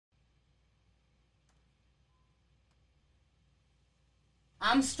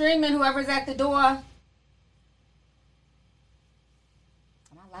I'm streaming. Whoever's at the door. Am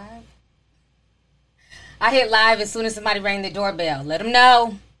I live? I hit live as soon as somebody rang the doorbell. Let them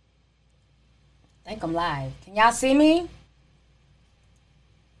know. I think I'm live. Can y'all see me?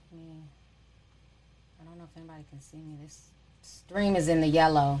 I don't know if anybody can see me. This stream is in the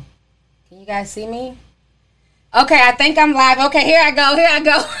yellow. Can you guys see me? Okay, I think I'm live. Okay, here I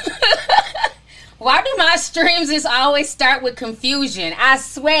go. Why do my streams just always start with confusion? I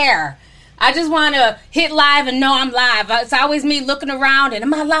swear. I just want to hit live and know I'm live. It's always me looking around and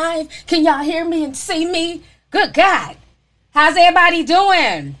am I live? Can y'all hear me and see me? Good God. How's everybody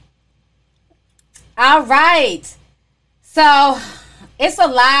doing? All right. So it's a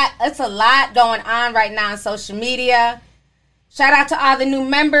lot going on right now on social media. Shout out to all the new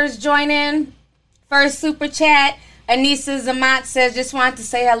members joining. First super chat, Anissa Zamat says, just wanted to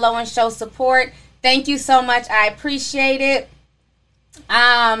say hello and show support. Thank you so much. I appreciate it.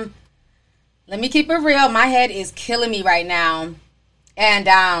 Let me keep it real. My head is killing me right now. And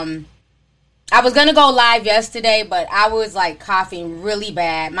I was going to go live yesterday, but I was like coughing really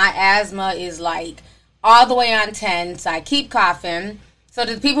bad. My asthma is like all the way on 10, so I keep coughing. So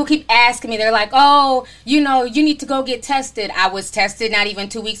the people keep asking me, they're like, oh, you need to go get tested. I was tested not even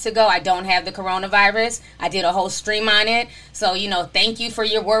 2 weeks ago. I don't have the coronavirus. I did a whole stream on it. So, thank you for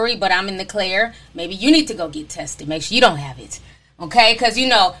your worry, but I'm in the clear. Maybe you need to go get tested. Make sure you don't have it. Okay? Because,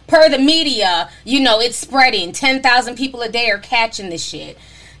 per the media, it's spreading. 10,000 people a day are catching this shit.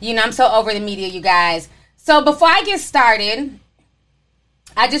 I'm so over the media, you guys. So before I get started,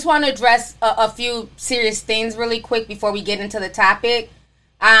 I just want to address a few serious things really quick before we get into the topic.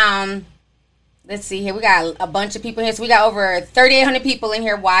 Let's see here. We got a bunch of people here. So we got over 3,800 people in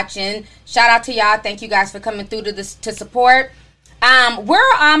here watching. Shout out to y'all. Thank you guys for coming through to support.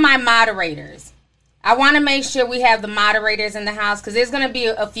 Where are all my moderators? I want to make sure we have the moderators in the house because there's going to be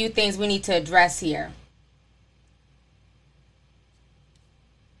a few things we need to address here.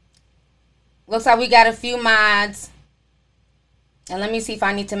 Looks like we got a few mods. And let me see if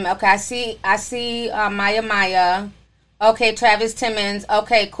I need to. Okay, I see Maya. Okay, Travis Timmons.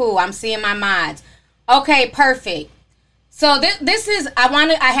 Okay, cool. I'm seeing my mods. Okay, perfect. So this is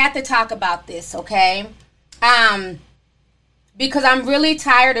I had to talk about this, okay? Because I'm really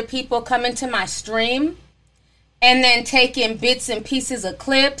tired of people coming to my stream and then taking bits and pieces of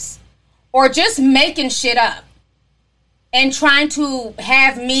clips or just making shit up and trying to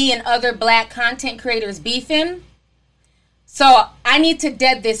have me and other black content creators beefing. So I need to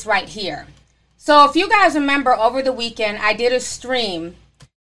dead this right here. So if you guys remember over the weekend, I did a stream.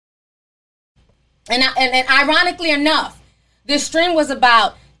 And ironically enough, this stream was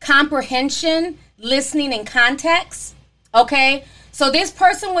about comprehension, listening, and context. Okay? So this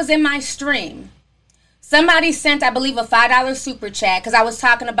person was in my stream. Somebody sent, I believe, a $5 super chat because I was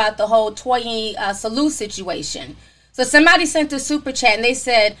talking about the whole Toyi Salute situation. So somebody sent a super chat and they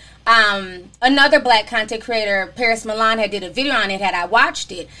said another black content creator, Paris Milan, had did a video on it. Had I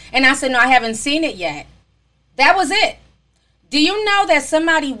watched it? And I said, no, I haven't seen it yet. That was it. Do you know that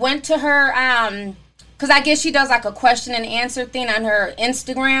somebody went to her, because I guess she does like a question and answer thing on her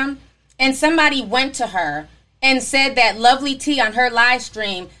Instagram. And somebody went to her and said that Lovely T on her live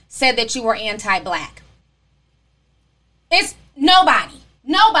stream said that you were anti-black. It's nobody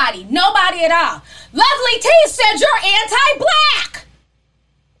at all. Lovely T said you're anti-black.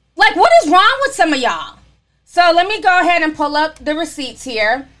 Like, what is wrong with some of y'all? So let me go ahead and pull up the receipts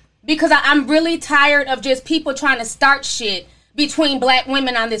here because I'm really tired of just people trying to start shit between black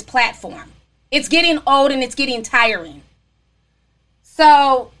women on this platform. It's getting old and it's getting tiring.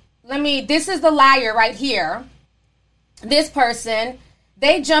 So this is the liar right here. This person,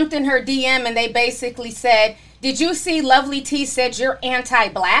 they jumped in her DM and they basically said, did you see Lovely T said you're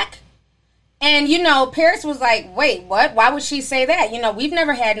anti-black? And, Paris was like, wait, what? Why would she say that? We've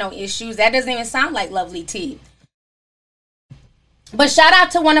never had no issues. That doesn't even sound like Lovely T. But shout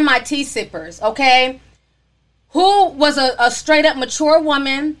out to one of my tea sippers, okay? Who was a straight up mature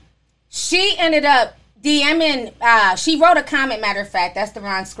woman. She ended up DMing, she wrote a comment, matter of fact, that's the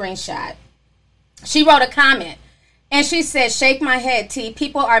wrong screenshot. She wrote a comment and she said, shake my head, T.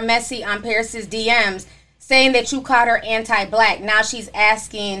 People are messy on Paris's DMs saying that you called her anti-black. Now she's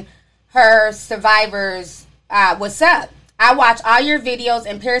asking her survivors, what's up? I watch all your videos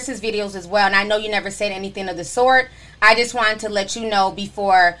and Paris's videos as well. And I know you never said anything of the sort. I just wanted to let you know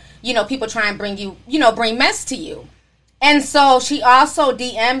before, people try and bring you, bring mess to you. And so she also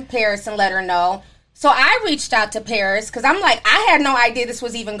DM'd Paris and let her know. So I reached out to Paris because I'm like, I had no idea this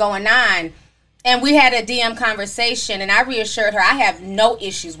was even going on. And we had a DM conversation, and I reassured her I have no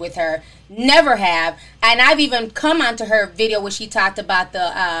issues with her. Never have. And I've even come onto her video where she talked about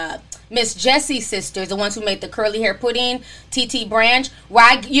the Miss Jessie sisters, the ones who made the curly hair pudding, TT Branch, where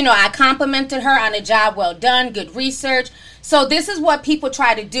I complimented her on a job well done, good research. So this is what people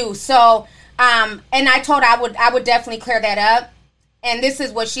try to do. So, and I told her I would definitely clear that up. And this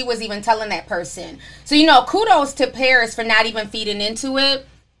is what she was even telling that person. So, kudos to Paris for not even feeding into it.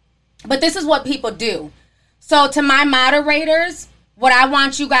 But this is what people do. So to my moderators, what I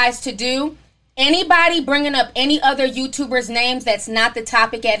want you guys to do, anybody bringing up any other YouTubers' names that's not the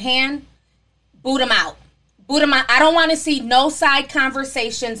topic at hand, boot them out. Boot them out. I don't want to see no side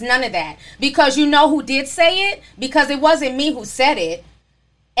conversations, none of that. Because you know who did say it? Because it wasn't me who said it.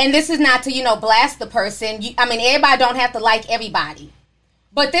 And this is not to, blast the person. Everybody don't have to like everybody.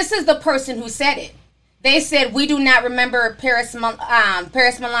 But this is the person who said it. They said, we do not remember Paris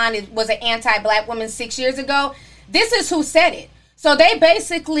Milan was an anti-black woman 6 years ago. This is who said it. So they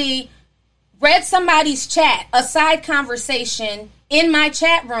basically read somebody's chat, a side conversation in my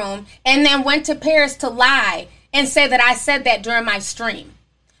chat room, and then went to Paris to lie and say that I said that during my stream.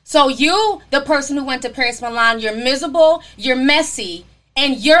 So you, the person who went to Paris Milan, you're miserable, you're messy,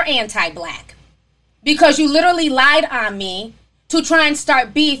 and you're anti-black. Because you literally lied on me to try and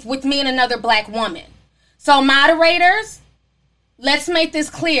start beef with me and another black woman. So moderators, let's make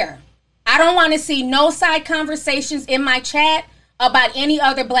this clear. I don't want to see no side conversations in my chat about any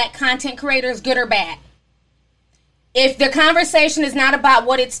other black content creators, good or bad. If the conversation is not about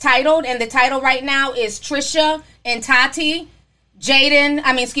what it's titled, and the title right now is Trisha and Tati, Jada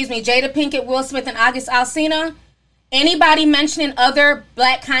Pinkett, Will Smith, and August Alsina, anybody mentioning other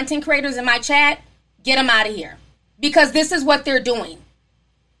black content creators in my chat, get them out of here. Because this is what they're doing.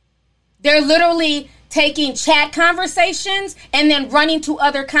 They're literally taking chat conversations and then running to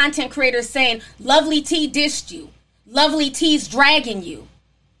other content creators saying, Lovely T dissed you. Lovely T's dragging you.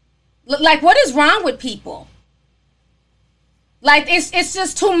 Like, what is wrong with people? Like, it's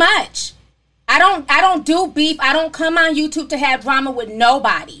just too much. I don't do beef. I don't come on YouTube to have drama with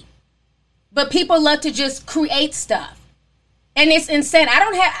nobody. But people love to just create stuff. And it's insane.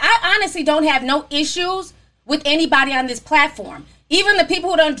 I honestly don't have no issues with anybody on this platform. Even the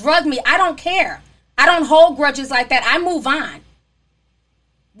people who done drug me, I don't care. I don't hold grudges like that. I move on.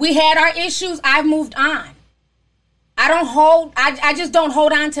 We had our issues. I've moved on. I just don't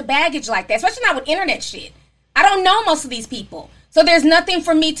hold on to baggage like that, especially not with internet shit. I don't know most of these people. So there's nothing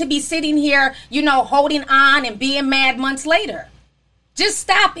for me to be sitting here, holding on and being mad months later. Just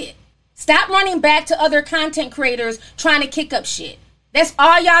stop it. Stop running back to other content creators trying to kick up shit. That's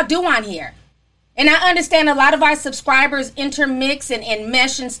all y'all do on here. And I understand a lot of our subscribers intermix and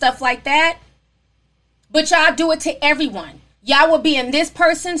mesh and stuff like that. But y'all do it to everyone. Y'all will be in this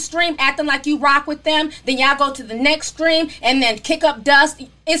person's stream acting like you rock with them. Then y'all go to the next stream and then kick up dust.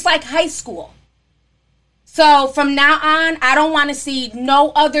 It's like high school. So from now on, I don't want to see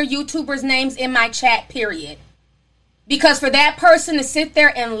no other YouTubers' names in my chat, period. Because for that person to sit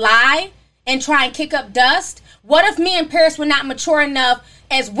there and lie and try and kick up dust, what if me and Paris were not mature enough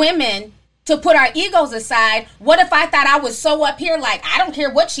as women to put our egos aside? What if I thought I was so up here, like, I don't care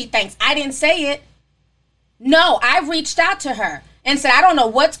what she thinks. I didn't say it. No, I reached out to her and said, I don't know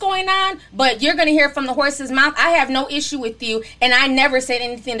what's going on, but you're going to hear from the horse's mouth. I have no issue with you, and I never said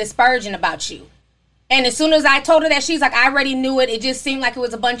anything disparaging about you. And as soon as I told her that, she's like, I already knew it. It just seemed like it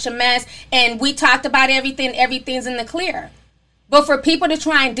was a bunch of mess, and we talked about everything. Everything's in the clear. But for people to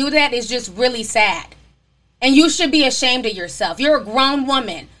try and do that is just really sad. And you should be ashamed of yourself. You're a grown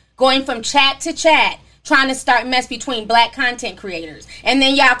woman going from chat to chat, trying to start mess between black content creators. And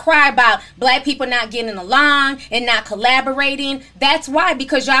then y'all cry about black people not getting along and not collaborating. That's why,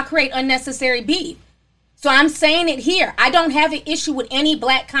 because y'all create unnecessary beef. So I'm saying it here. I don't have an issue with any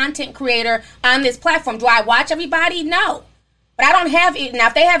black content creator on this platform. Do I watch everybody? No. But I don't have it. Now,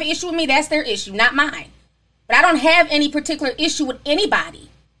 if they have an issue with me, that's their issue, not mine. But I don't have any particular issue with anybody.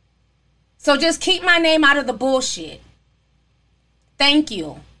 So just keep my name out of the bullshit. Thank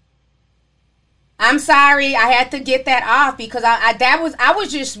you. I'm sorry, I had to get that off because I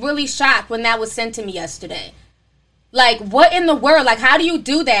was just really shocked when that was sent to me yesterday. Like, what in the world? Like, how do you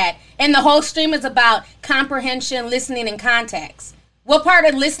do that? And the whole stream is about comprehension, listening, and context. What part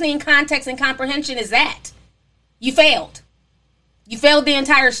of listening, context, and comprehension is that? You failed. You failed the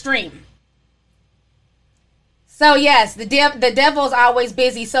entire stream. So, yes, the devil's always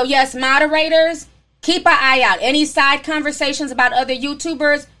busy. So, yes, moderators, keep an eye out. Any side conversations about other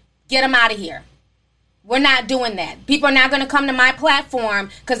YouTubers, get them out of here. We're not doing that. People are not going to come to my platform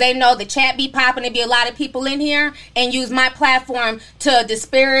because they know the chat be popping. There be a lot of people in here and use my platform to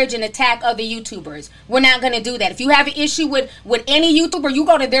disparage and attack other YouTubers. We're not going to do that. If you have an issue with any YouTuber, you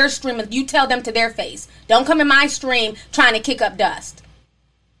go to their stream and you tell them to their face. Don't come in my stream trying to kick up dust.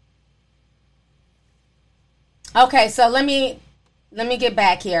 Okay, so let me get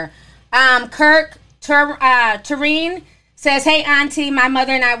back here. Kirk Tureen says, "Hey, Auntie, my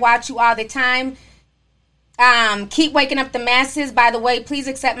mother and I watch you all the time. Keep waking up the masses. By the way, please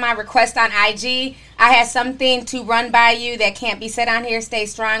accept my request on IG. I have something to run by you that can't be said on here. Stay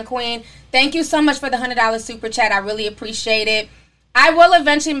strong, Queen." Thank you so much for the $100 super chat. I really appreciate it. I will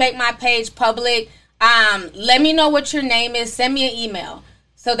eventually make my page public. Let me know what your name is. Send me an email.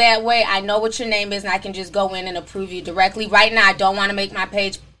 So that way I know what your name is and I can just go in and approve you directly. Right now, I don't want to make my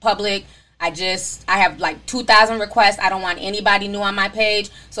page public. I have like 2,000 requests. I don't want anybody new on my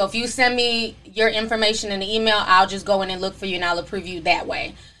page. So if you send me your information in the email, I'll just go in and look for you and I'll approve you that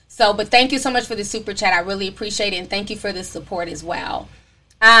way. So, but thank you so much for the super chat. I really appreciate it. And thank you for the support as well.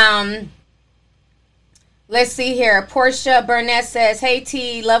 Let's see here. Portia Burnett says, "Hey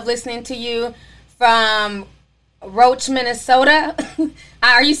T, love listening to you from Roach, Minnesota."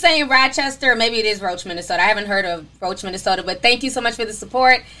 Are you saying Rochester? Or maybe it is Roach, Minnesota. I haven't heard of Roach, Minnesota, but thank you so much for the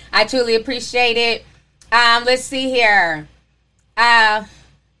support. I truly appreciate it. Let's see here.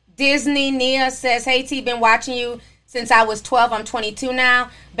 Disney Nia says, "Hey T, been watching you since I was 12. I'm 22 now.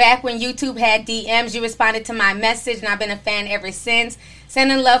 Back when YouTube had DMs, you responded to my message, and I've been a fan ever since.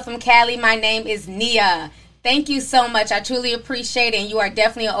 Sending love from Cali. My name is Nia." Thank you so much. I truly appreciate it, and you are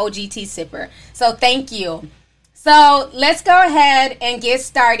definitely an OGT sipper. So thank you. So let's go ahead and get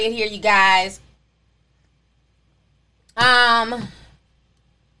started here, you guys.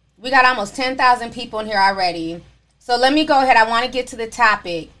 We got almost 10,000 people in here already. So let me go ahead. I want to get to the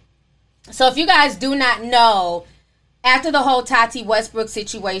topic. So if you guys do not know, after the whole Tati Westbrook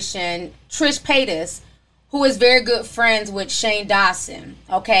situation, Trish Paytas, who is very good friends with Shane Dawson,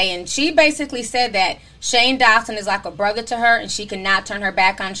 okay, and she basically said that Shane Dawson is like a brother to her and she cannot turn her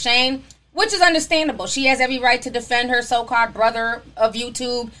back on Shane, which is understandable. She has every right to defend her so-called brother of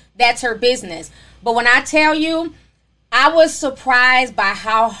YouTube. That's her business. But when I tell you, I was surprised by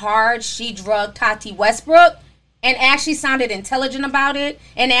how hard she drugged Tati Westbrook and actually sounded intelligent about it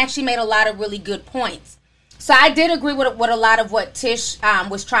and actually made a lot of really good points. So I did agree with a lot of what Tish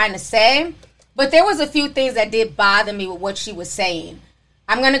was trying to say, but there was a few things that did bother me with what she was saying.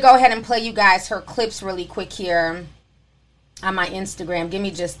 I'm going to go ahead and play you guys her clips really quick here on my Instagram. Give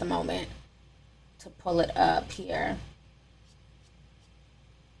me just a moment to pull it up here.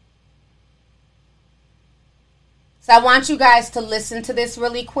 So I want you guys to listen to this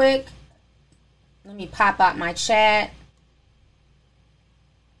really quick. Let me pop out my chat.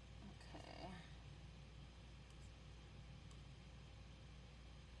 Okay.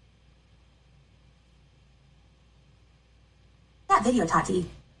 That video, Tati.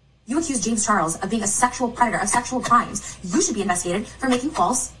 You accused James Charles of being a sexual predator, of sexual crimes. You should be investigated for making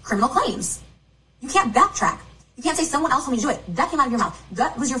false criminal claims. You can't backtrack. You can't say someone else told me to do it. That came out of your mouth.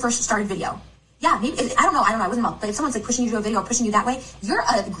 That was your first started video. Yeah, maybe, I don't know, I wasn't involved. But if someone's like pushing you to do a video or pushing you that way, you're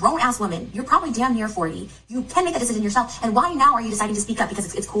a grown-ass woman. You're probably damn near 40. You can make that decision yourself. And why now are you deciding to speak up?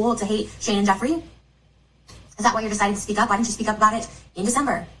 Because it's cool to hate Shane and Jeffree? Is that why you're deciding to speak up? Why didn't you speak up about it in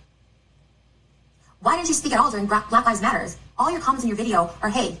December? Why didn't you speak at all during Black Lives Matter? All your comments in your video are,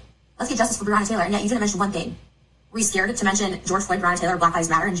 hey, let's get justice for Breonna Taylor. And yet you didn't mention one thing. Were you scared to mention George Floyd, Breonna Taylor, Black Lives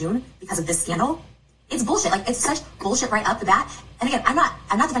Matter in June because of this scandal? It's bullshit. Like, it's such bullshit right up the bat. And again, I'm not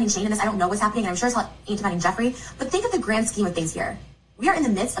defending Shane in this. I don't know what's happening, and I'm sure it's not ain't defending Jeffree. But think of the grand scheme of things here. We are in the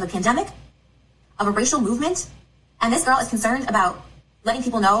midst of a pandemic, of a racial movement, and this girl is concerned about letting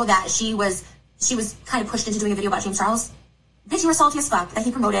people know that she was kind of pushed into doing a video about James Charles. Bitch, you were salty as fuck that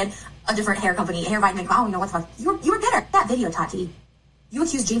he promoted a different hair company, hair vitamin. Wow, you know what the fuck? You were bitter. That video, Tati. You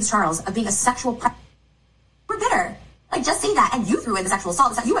accused James Charles of being a sexual predator. You were bitter. Like, just say that, and you threw in the sexual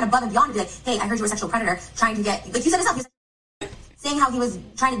assault. You went above and beyond to be like, hey, I heard you were a sexual predator, trying to get, like you said yourself, saying how he was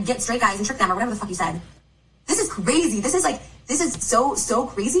trying to get straight guys and trick them, or whatever the fuck you said. This is crazy. This is so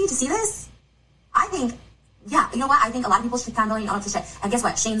crazy to see this. I think, yeah, you know what? I think a lot of people should take accountability and all this shit. And guess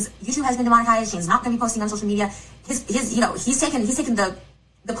what? Shane's YouTube has been demonetized. Shane's not going to be posting on social media. His, you know, he's taken the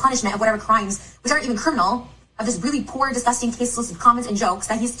punishment of whatever crimes, which aren't even criminal, of this really poor, disgusting, tasteless comments and jokes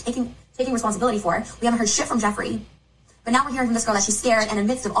that he's taking responsibility for. We haven't heard shit from Jeffree. But now we're hearing from this girl that she's scared, and in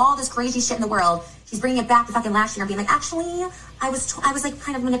the midst of all this crazy shit in the world, she's bringing it back to fucking last year and being like, actually, I was like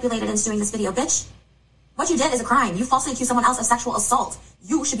kind of manipulated into doing this video, bitch. What you did is a crime. You falsely accused someone else of sexual assault.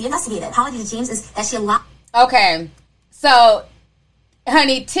 You should be investigated. Apology to James is that she allowed. Okay, so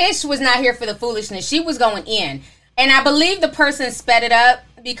honey, Tish was not here for the foolishness. She was going in. And I believe the person sped it up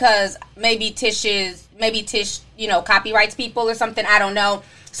because maybe Tish, copyrights people or something. I don't know.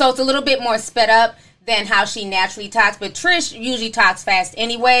 So it's a little bit more sped up than how she naturally talks. But Trish usually talks fast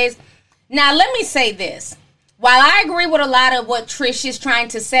anyways. Now, let me say this. While I agree with a lot of what Trish is trying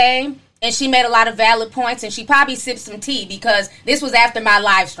to say, and she made a lot of valid points, and she probably sipped some tea because this was after my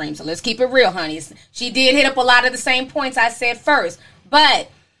live stream. So let's keep it real, honeys. She did hit up a lot of the same points I said first.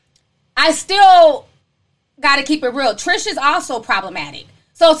 But I still got to keep it real. Trish is also problematic.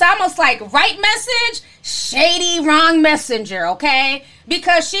 So it's almost like right message, shady, wrong messenger, okay?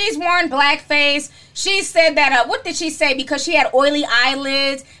 Because she's worn blackface. She said that, what did she say? Because she had oily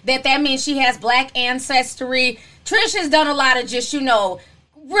eyelids, that means she has black ancestry. Trish has done a lot of just,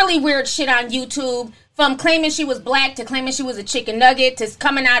 really weird shit on YouTube. From claiming she was black to claiming she was a chicken nugget to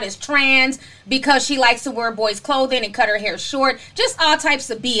coming out as trans because she likes to wear boys' clothing and cut her hair short. Just all types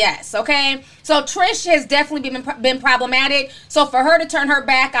of BS, okay? So Trish has definitely been problematic. So for her to turn her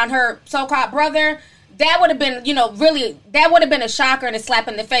back on her so-called brother, that would have been, that would have been a shocker and a slap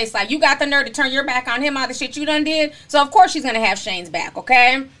in the face. Like, you got the nerve to turn your back on him, all the shit you done did. So of course she's going to have Shane's back,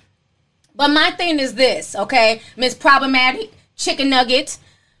 okay? But my thing is this, okay? Miss Problematic Chicken Nugget.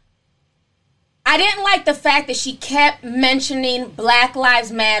 I didn't like the fact that she kept mentioning Black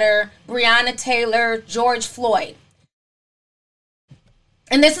Lives Matter, Breonna Taylor, George Floyd.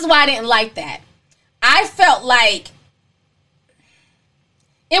 And this is why I didn't like that. I felt like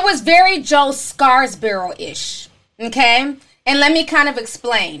it was very Joe Scarborough-ish, okay? And let me kind of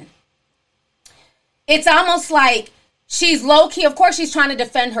explain. It's almost like she's low-key, of course she's trying to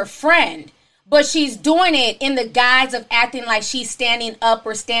defend her friend, but she's doing it in the guise of acting like she's standing up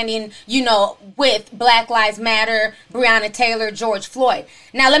or standing, with Black Lives Matter, Breonna Taylor, George Floyd.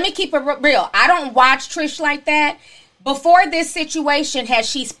 Now, let me keep it real. I don't watch Trish like that. Before this situation, has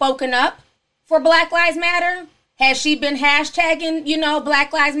she spoken up for Black Lives Matter? Has she been hashtagging,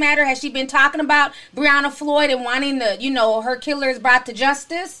 Black Lives Matter? Has she been talking about Breonna Floyd and wanting her killers brought to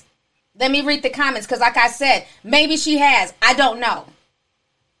justice? Let me read the comments, because like I said, maybe she has. I don't know.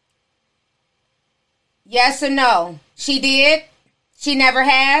 Yes or no? She did? She never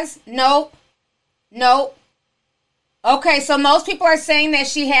has? Nope. Okay, so most people are saying that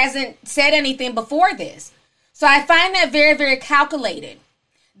she hasn't said anything before this. So I find that very, very calculated.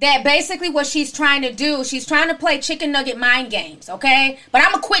 That basically what she's trying to do, she's trying to play chicken nugget mind games, okay? But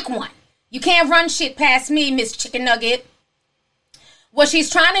I'm a quick one. You can't run shit past me, Miss Chicken Nugget. What she's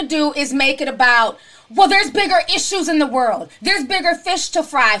trying to do is make it about, well, there's bigger issues in the world. There's bigger fish to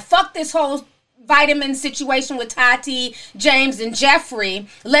fry. Fuck this whole vitamin situation with Tati, James, and Jeffrey.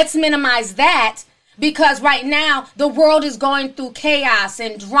 Let's minimize that, because right now the world is going through chaos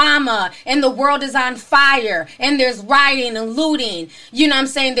and drama, and the world is on fire, and there's rioting and looting. You know what I'm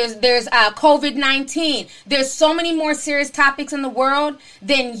saying? There's COVID-19. There's so many more serious topics in the world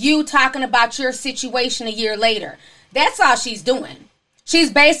than you talking about your situation a year later. That's all she's doing.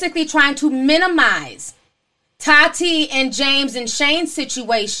 She's basically trying to minimize Tati and James and Shane's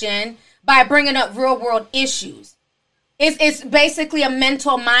situation by bringing up real world issues. It's basically a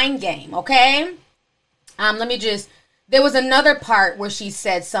mental mind game, okay? There was another part where she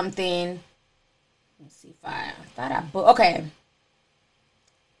said something. Let's see if I thought okay.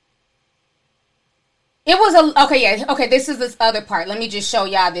 It was okay, this is this other part. Let me just show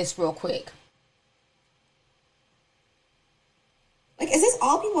y'all this real quick. Like, is this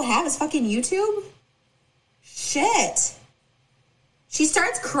all people have is fucking YouTube? Shit. She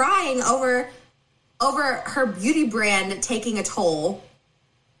starts crying over her beauty brand taking a toll.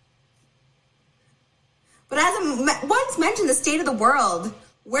 But as I once mentioned, the state of the world.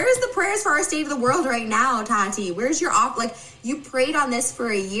 Where's the prayers for our state of the world right now, Tati? Where's your off? Like, you prayed on this for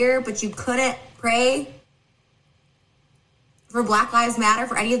a year, but you couldn't pray for Black Lives Matter,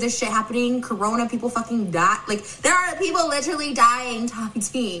 for any of this shit happening. Corona, people fucking die. Like, there are people literally dying,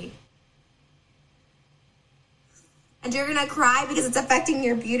 Tati. And you're gonna cry because it's affecting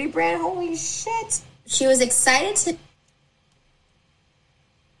your beauty brand? Holy shit. She was excited to...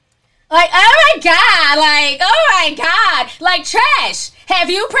 Like, oh my God. Like, Trash, have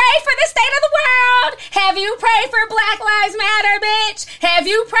you prayed for the state of the world? Have you prayed for Black Lives Matter, bitch? Have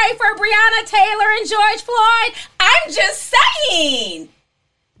you prayed for Breonna Taylor and George Floyd? I'm just saying.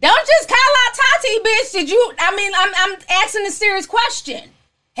 Don't just call out Tati, bitch. I'm asking a serious question.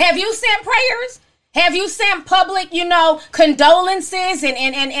 Have you sent prayers? Have you sent public, condolences and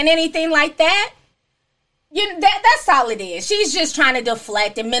anything like that? That's all it is. She's just trying to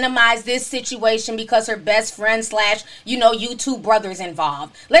deflect and minimize this situation because her best friend / YouTube brother's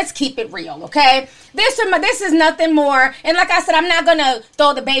involved. Let's keep it real, okay? This is nothing more. And like I said, I'm not going to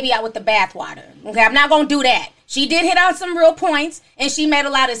throw the baby out with the bathwater, okay? I'm not going to do that. She did hit on some real points, and she made a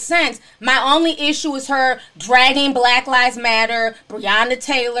lot of sense. My only issue is her dragging Black Lives Matter, Breonna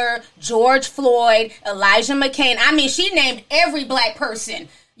Taylor, George Floyd, Elijah McCain. I mean, she named every black person,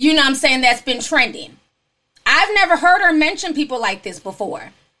 that's been trending. I've never heard her mention people like this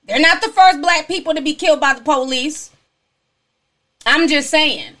before. They're not the first black people to be killed by the police. I'm just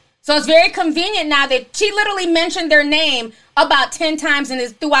saying. So it's very convenient now that she literally mentioned their name about 10 times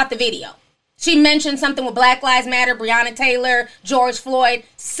throughout the video. She mentioned something with Black Lives Matter, Breonna Taylor, George Floyd,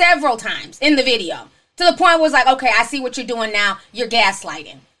 several times in the video. To the point where it's like, okay, I see what you're doing now. You're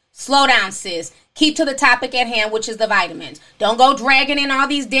gaslighting. Slow down, sis. Keep to the topic at hand, which is the vitamins. Don't go dragging in all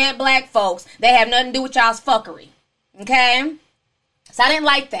these dead black folks. They have nothing to do with y'all's fuckery. Okay? So I didn't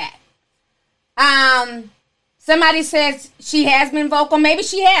like that. Somebody says she has been vocal. Maybe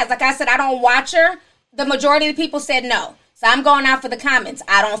she has. Like I said, I don't watch her. The majority of the people said no. So I'm going out for the comments.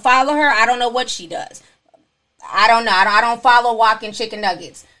 I don't follow her. I don't know what she does. I don't know. I don't follow Walking Chicken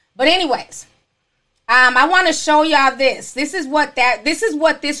Nuggets. But anyways, I want to show y'all this. This is what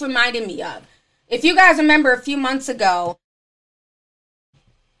this reminded me of. If you guys remember a few months ago,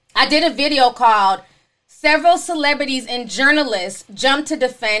 I did a video called Several Celebrities and Journalists Jump to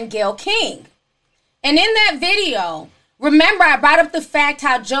Defend Gayle King. And in that video, remember I brought up the fact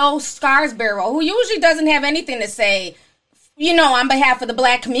how Joe Scarborough, who usually doesn't have anything to say, on behalf of the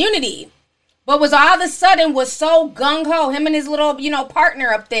black community, but was all of a sudden was so gung-ho, him and his little,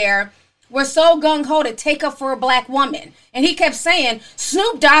 partner up there, were so gung-ho to take up for a black woman. And he kept saying,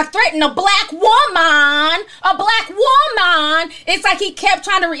 Snoop Dogg threatened a black woman, a black woman. It's like he kept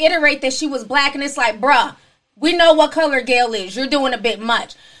trying to reiterate that she was black. And it's like, bruh, we know what color Gayle is. You're doing a bit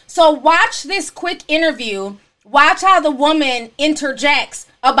much. So watch this quick interview. Watch how the woman interjects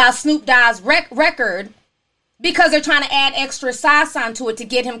about Snoop Dogg's record because they're trying to add extra sauce onto it to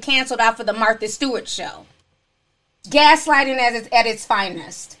get him canceled off of the Martha Stewart show. Gaslighting at its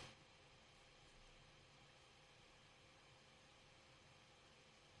finest.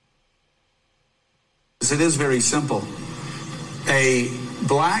 It is very simple. A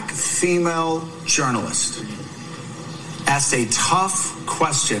black female journalist asked a tough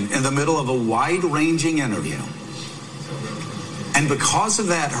question in the middle of a wide-ranging interview. And because of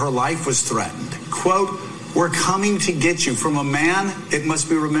that, her life was threatened. Quote, "We're coming to get you," from a man, it must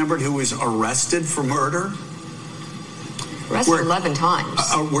be remembered, who was arrested for murder. Arrested 11 times.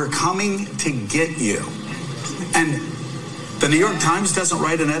 We're coming to get you. And the New York Times doesn't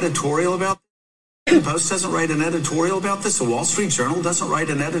write an editorial about this. The Post doesn't write an editorial about this. The Wall Street Journal doesn't write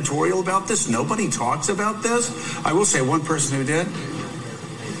an editorial about this. Nobody talks about this. I will say one person who did,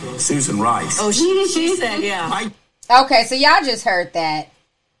 Susan Rice. Oh, she said, yeah. Okay, so y'all just heard that.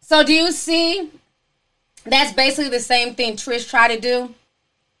 So do you see? That's basically the same thing Trish tried to do.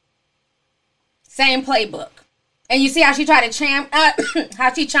 Same playbook. And you see how she tried to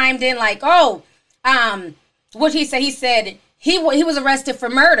how she chimed in like, what he said? He said he was arrested for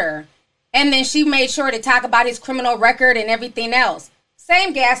murder. And then she made sure to talk about his criminal record and everything else.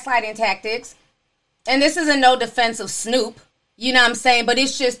 Same gaslighting tactics. And this is a no defense of Snoop. You know what I'm saying? But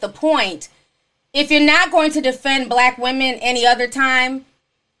it's just the point. If you're not going to defend black women any other time,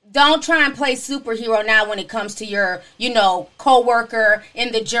 don't try and play superhero now when it comes to your, co-worker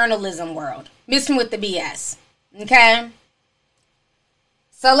in the journalism world. Missing with the BS. Okay?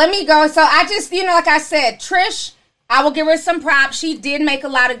 So let me go. So I just, like I said, Trish, I will give her some props. She did make a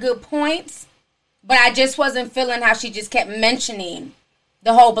lot of good points, but I just wasn't feeling how she just kept mentioning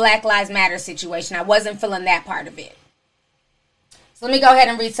the whole Black Lives Matter situation. I wasn't feeling that part of it. So let me go ahead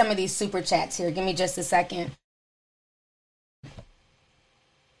and read some of these super chats here. Give me just a second.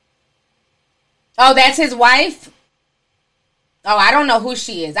 Oh, that's his wife? Oh, I don't know who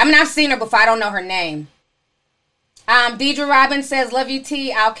she is. I mean, I've seen her before. I don't know her name. Deidre Robbins says, love you,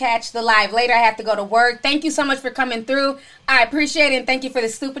 T. I'll catch the live later. I have to go to work. Thank you so much for coming through. I appreciate it, and thank you for the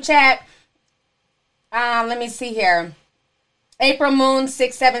super chat. Let me see here. April Moon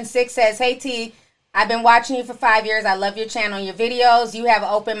 676 says, hey, T. I've been watching you for 5 years. I love your channel and your videos. You have an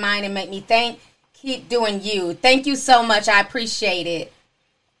open mind and make me think. Keep doing you. Thank you so much. I appreciate it.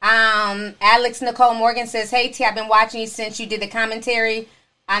 Alex Nicole Morgan says, hey, T. I've been watching you since you did the commentary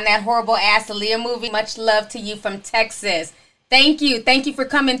on that horrible ass Aaliyah movie. Much love to you from Texas. Thank you. Thank you for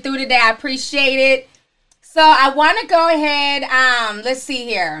coming through today. I appreciate it. So I want to go ahead. Let's see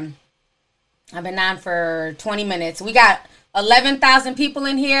here. I've been on for 20 minutes. We got 11,000 people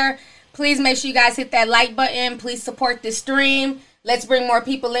in here. Please make sure you guys hit that like button. Please support this stream. Let's bring more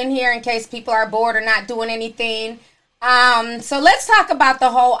people in here in case people are bored or not doing anything. So let's talk about the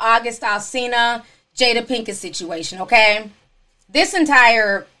whole August Alsina, Jada Pinkett situation, okay? This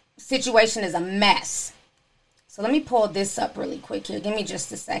entire situation is a mess. So let me pull this up really quick here. Give me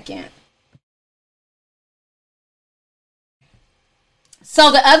just a second.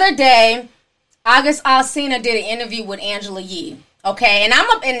 So the other day, August Alsina did an interview with Angela Yee, okay? And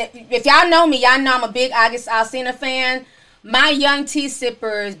if y'all know me, y'all know I'm a big August Alsina fan. My young tea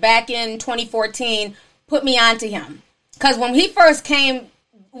sippers back in 2014 put me onto him. Because when he first became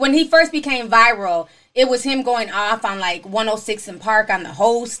viral, it was him going off on like 106 in Park on the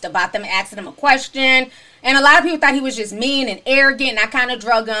host about them asking him a question. And a lot of people thought he was just mean and arrogant, and I kind of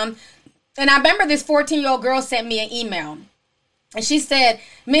drug him. And I remember this 14-year-old girl sent me an email. And she said,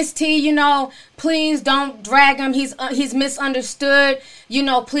 Miss T, please don't drag him. He's misunderstood.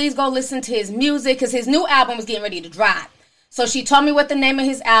 Please go listen to his music because his new album was getting ready to drop. So she told me what the name of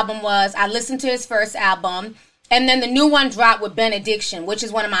his album was. I listened to his first album. And then the new one dropped with Benediction, which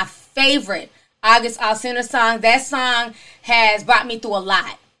is one of my favorite August Alsina songs. That song has brought me through a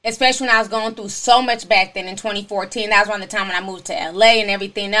lot, especially when I was going through so much back then in 2014. That was around the time when I moved to LA and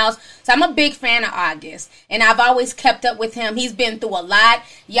everything else. So I'm a big fan of August, and I've always kept up with him. He's been through a lot.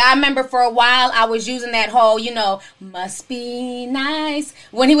 Yeah, I remember for a while I was using that whole, must be nice.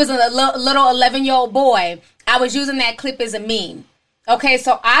 When he was a little 11-year-old boy, I was using that clip as a meme. Okay,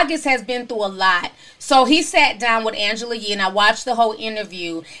 so August has been through a lot. So he sat down with Angela Yee, and I watched the whole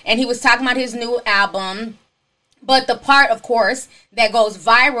interview, and he was talking about his new album. But the part, of course, that goes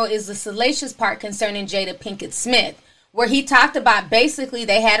viral is the salacious part concerning Jada Pinkett Smith, where he talked about basically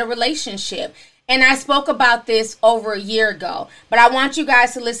they had a relationship. And I spoke about this over a year ago. But I want you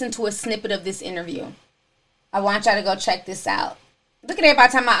guys to listen to a snippet of this interview. I want y'all to go check this out. Look at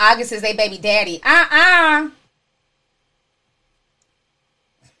everybody talking about August is their baby daddy.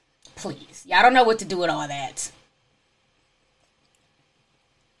 Please. Y'all don't know what to do with all that.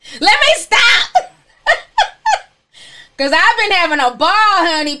 Let me stop! Because I've been having a ball,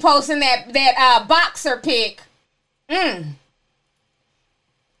 honey, posting that boxer pic.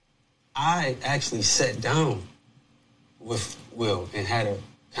 I actually sat down with Will and had a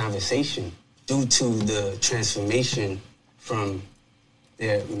conversation due to the transformation from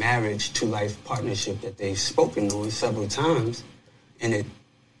their marriage to life partnership that they've spoken on several times, and it,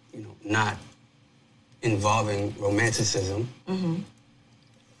 not involving romanticism. Mm-hmm.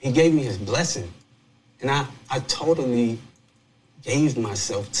 He gave me his blessing. And I totally gave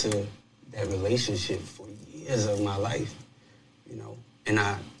myself to that relationship for years of my life, and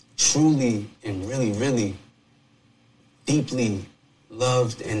I truly and really, really deeply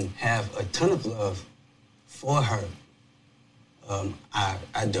loved and have a ton of love for her.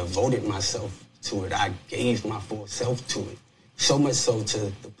 I devoted myself to it. I gave my full self to it, so much so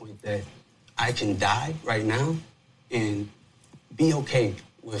to the point that I can die right now and be okay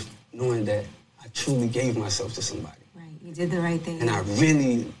with knowing that I truly gave myself to somebody. Right, you did the right thing. And I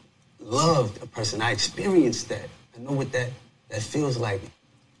really loved a person. I experienced that. I know what that feels like.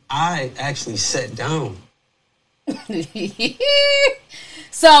 I actually sat down.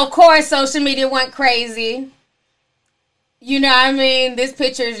 So, of course, social media went crazy. You know what I mean? This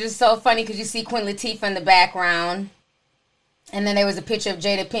picture is just so funny because you see Queen Latifah in the background. And then there was a picture of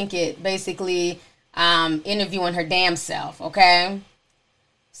Jada Pinkett basically interviewing her damn self, okay?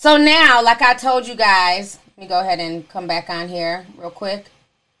 So now, like I told you guys, let me go ahead and come back on here real quick.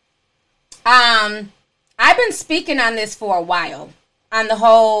 I've been speaking on this for a while, on the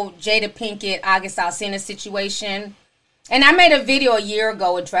whole Jada Pinkett, August Alsina situation. And I made a video a year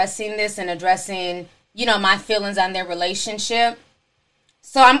ago addressing this and addressing, my feelings on their relationship.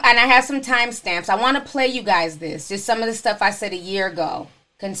 So I have some timestamps. I want to play you guys this, just some of the stuff I said a year ago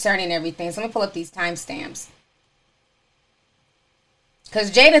concerning everything. So let me pull up these timestamps. Because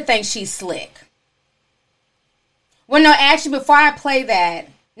Jada thinks she's slick. Well, no, actually, before I play that,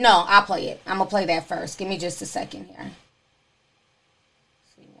 no, I'll play it. I'm going to play that first. Give me just a second here.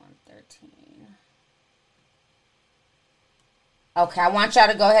 C113. Okay, I want y'all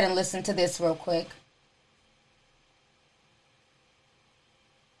to go ahead and listen to this real quick.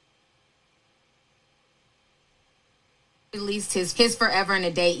 Released his Forever and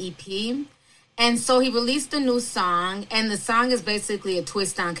a Day EP. And so he released a new song, and the song is basically a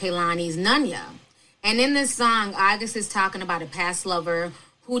twist on Kehlani's Nunya. And in this song, August is talking about a past lover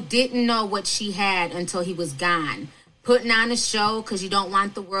who didn't know what she had until he was gone. Putting on a show because you don't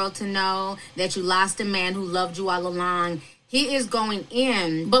want the world to know that you lost a man who loved you all along. He is going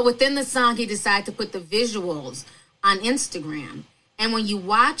in, but within the song, he decided to put the visuals on Instagram. And when you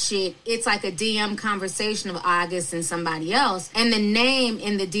watch it, it's like a DM conversation of August and somebody else. And the name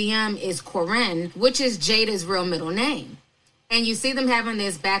in the DM is Corinne, which is Jada's real middle name. And you see them having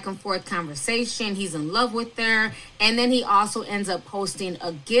this back and forth conversation. He's in love with her. And then he also ends up posting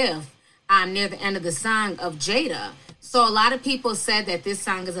a GIF near the end of the song of Jada. So a lot of people said that this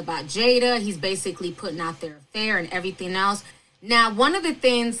song is about Jada. He's basically putting out their affair and everything else. Now, one of the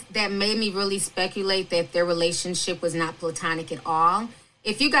things that made me really speculate that their relationship was not platonic at all,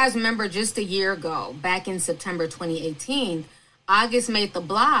 if you guys remember just a year ago, back in September 2018, August made the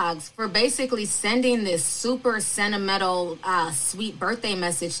blogs for basically sending this super sentimental, sweet birthday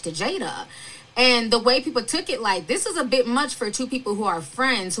message to Jada. And the way people took it, like, this is a bit much for two people who are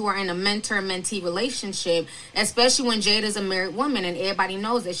friends, who are in a mentor-mentee relationship, especially when Jada's a married woman and everybody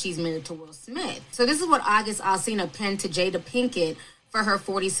knows that she's married to Will Smith. So this is what August Alsina penned to Jada Pinkett for her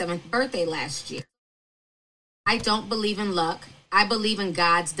 47th birthday last year. I don't believe in luck. I believe in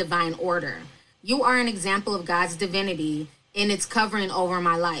God's divine order. You are an example of God's divinity in its covering over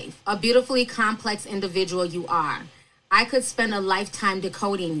my life. A beautifully complex individual you are. I could spend a lifetime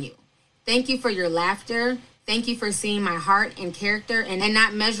decoding you. Thank you for your laughter. Thank you for seeing my heart and character and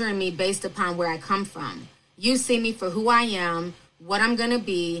not measuring me based upon where I come from. You see me for who I am, what I'm going to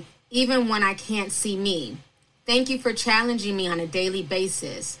be, even when I can't see me. Thank you for challenging me on a daily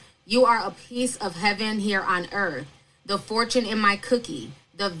basis. You are a piece of heaven here on earth, the fortune in my cookie,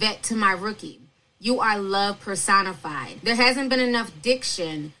 the vet to my rookie. You are love personified. There hasn't been enough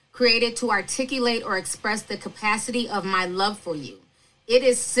diction created to articulate or express the capacity of my love for you. It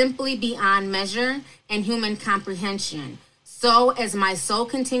is simply beyond measure and human comprehension. So as my soul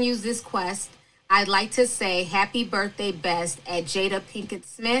continues this quest, I'd like to say happy birthday best at Jada Pinkett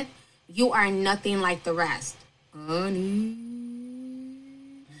Smith. You are nothing like the rest. Honey.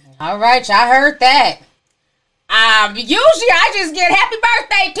 All right, y'all heard that. Usually I just get happy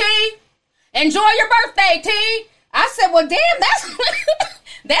birthday, T. Enjoy your birthday, T. I said, well, damn,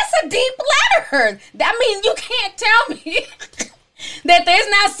 that's a deep letter. I mean, you can't tell me that there's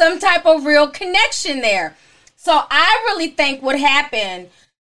not some type of real connection there. So I really think what happened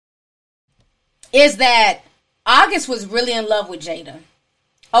is that August was really in love with Jada.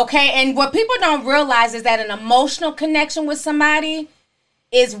 Okay, and what people don't realize is that an emotional connection with somebody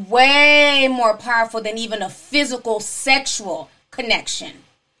is way more powerful than even a physical, sexual connection.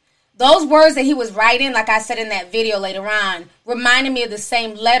 Those words that he was writing, like I said in that video later on, reminded me of the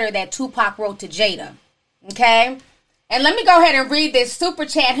same letter that Tupac wrote to Jada. Okay? And let me go ahead and read this super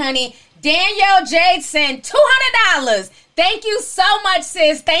chat, honey. Danielle Jade sent $200. Thank you so much,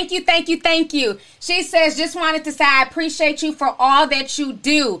 sis. Thank you, thank you, thank you. She says, just wanted to say I appreciate you for all that you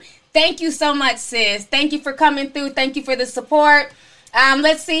do. Thank you so much, sis. Thank you for coming through. Thank you for the support.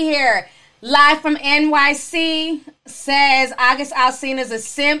 Let's see here. Live from NYC says, August Alsina's a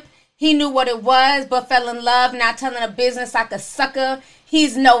simp. He knew what it was, but fell in love, not telling a business like a sucker.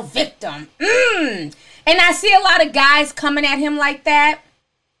 He's no victim. And I see a lot of guys coming at him like that.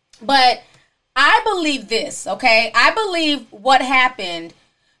 But I believe this, okay? I believe what happened,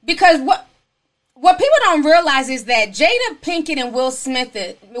 because what people don't realize is that Jada Pinkett and Will Smith,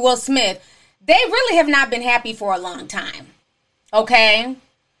 they really have not been happy for a long time, okay?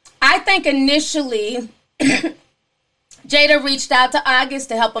 I think initially Jada reached out to August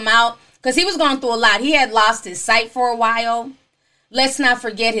to help him out because he was going through a lot. He had lost his sight for a while. Let's not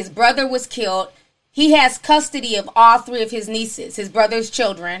forget his brother was killed. He has custody of all three of his nieces, his brother's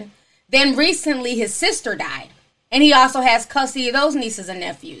children. Then recently his sister died. And he also has custody of those nieces and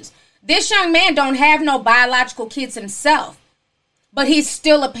nephews. This young man don't have no biological kids himself. But he's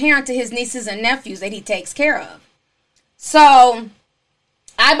still a parent to his nieces and nephews that he takes care of. So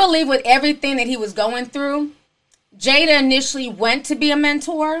I believe with everything that he was going through, Jada initially went to be a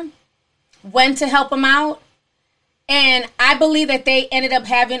mentor, went to help him out. And I believe that they ended up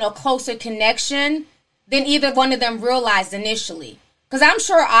having a closer connection than either one of them realized initially. Because I'm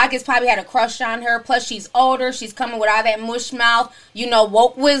sure August probably had a crush on her. Plus, she's older. She's coming with all that mush mouth,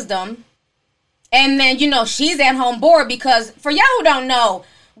 woke wisdom. And then, she's at home bored because, for y'all who don't know,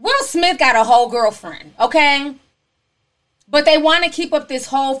 Will Smith got a whole girlfriend, okay? But they want to keep up this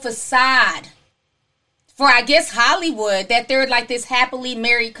whole facade for, I guess, Hollywood, that they're like this happily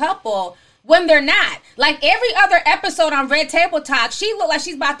married couple when they're not. Like every other episode on Red Table Talk, she looked like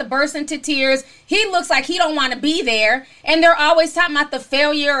she's about to burst into tears. He looks like he don't want to be there. And they're always talking about the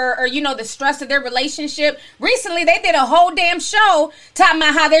failure or the stress of their relationship. Recently, they did a whole damn show talking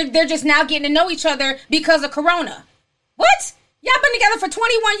about how they're just now getting to know each other because of Corona. What? Y'all been together for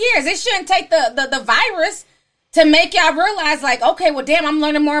 21 years. It shouldn't take the virus to make y'all realize, like, okay, well, damn, I'm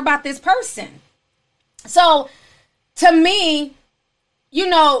learning more about this person. So, to me, you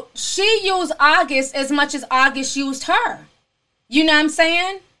know, she used August as much as August used her. You know what I'm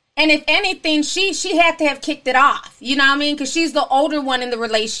saying? And if anything, she had to have kicked it off. You know what I mean? Because she's the older one in the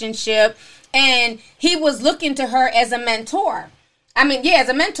relationship. And he was looking to her as a mentor. I mean, yeah, as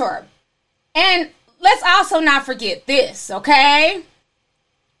a mentor. And let's also not forget this, okay?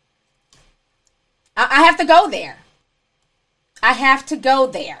 I have to go there. I have to go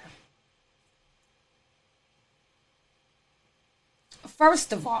there.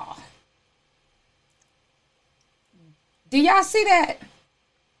 First of all, do y'all see that?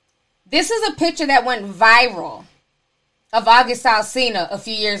 This is a picture that went viral of August Alsina a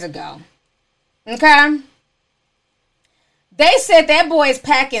few years ago. Okay? They said that boy is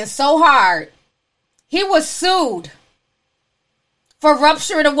packing so hard, he was sued for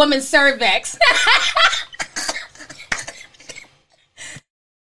rupturing a woman's cervix.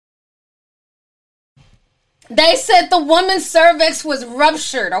 They said the woman's cervix was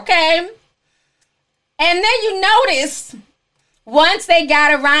ruptured, okay? And then you notice, once they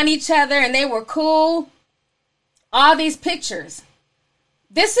got around each other and they were cool, all these pictures.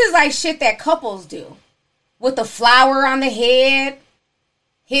 This is like shit that couples do. With the flower on the head,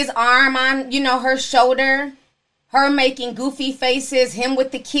 his arm on, you know, her shoulder, her making goofy faces, him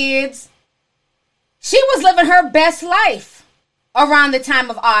with the kids. She was living her best life around the time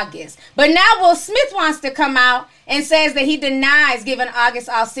of August. But now Will Smith wants to come out and says that he denies giving August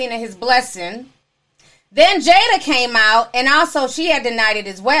Alsina his blessing. Then Jada came out and also she had denied it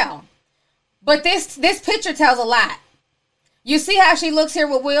as well. But this picture tells a lot. You see how she looks here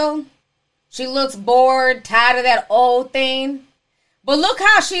with Will? She looks bored, tired of that old thing. But look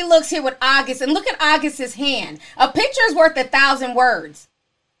how she looks here with August, and look at August's hand. A picture is worth 1,000 words.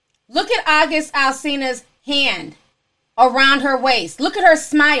 Look at August Alsina's hand around her waist. Look at her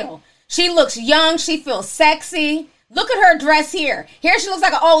smile. She looks young. She feels sexy. Look at her dress here. Here she looks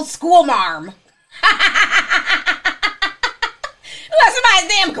like an old school marm. Look like somebody's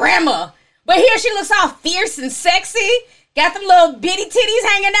damn grandma. But here she looks all fierce and sexy. Got them little bitty titties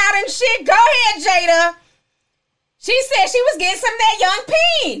hanging out and shit. Go ahead, Jada. She said she was getting some of that young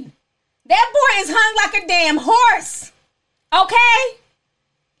peen. That boy is hung like a damn horse. Okay?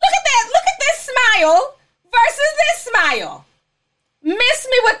 Look at that. Look at this smile versus this smile. Miss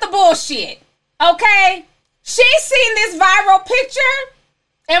me with the bullshit. Okay? She seen this viral picture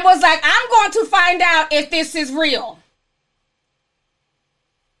and was like, I'm going to find out if this is real.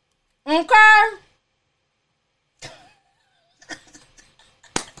 Okay?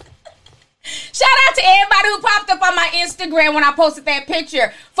 Shout out to everybody who popped up on my Instagram when I posted that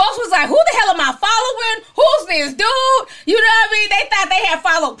picture. Folks was like, who the hell am I following? Who's this dude? You know what I mean? They thought they had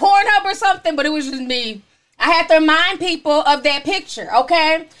followed Pornhub or something, but it was just me. I had to remind people of that picture,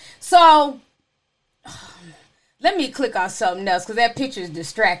 okay? So, let me click on something else because that picture is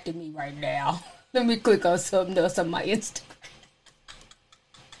distracting me right now. Let me click on something else on my Instagram.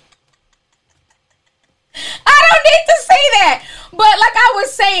 I don't need to say that. But like I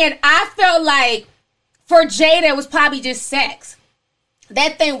was saying, I felt like for Jada, it was probably just sex.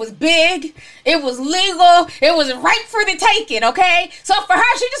 That thing was big. It was legal. It was right for the taking, okay? So for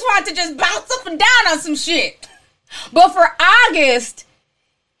her, she just wanted to just bounce up and down on some shit. But for August,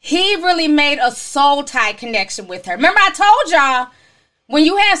 he really made a soul tie connection with her. Remember I told y'all, when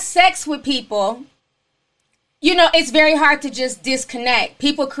you have sex with people, you know, it's very hard to just disconnect.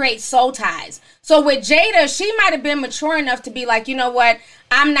 People create soul ties. So with Jada, she might have been mature enough to be like, you know what?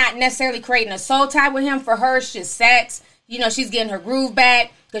 I'm not necessarily creating a soul tie with him. For her, it's just sex. You know, she's getting her groove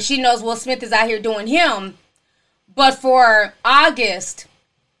back because she knows Will Smith is out here doing him. But for August,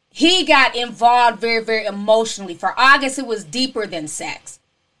 he got involved very, very emotionally. For August, it was deeper than sex.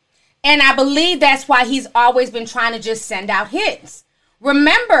 And I believe that's why he's always been trying to just send out hits.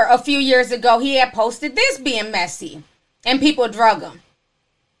 Remember, a few years ago, he had posted this being messy, and people drug him.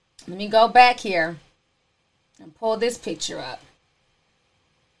 Let me go back here and pull this picture up.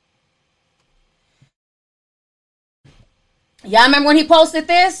 Y'all remember when he posted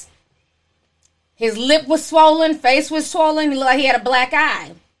this? His lip was swollen, face was swollen, he looked like he had a black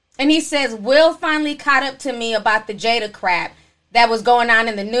eye. And he says, Will finally caught up to me about the Jada crap that was going on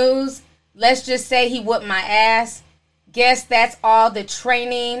in the news. Let's just say he whooped my ass. Guess that's all the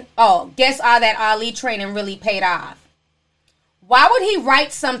training. Guess all that Ali training really paid off. Why would he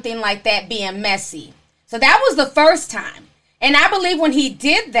write something like that being messy? So that was the first time. And I believe when he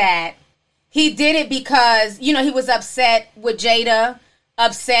did that, he did it because, you know, he was upset with Jada.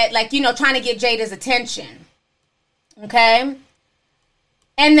 Upset, like, you know, trying to get Jada's attention. Okay?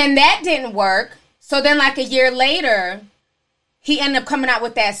 And then that didn't work. So then like a year later, he ended up coming out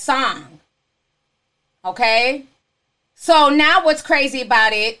with that song. Okay? So now what's crazy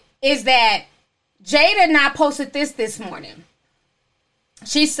about it is that Jada and I posted this morning.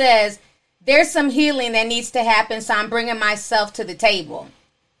 She says, there's some healing that needs to happen, so I'm bringing myself to the table.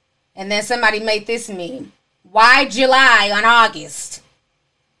 And then somebody made this meme. Why July on August?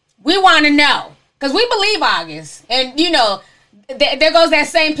 We want to know. Because we believe August. And, you know, there goes that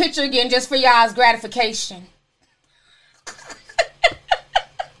same picture again just for y'all's gratification.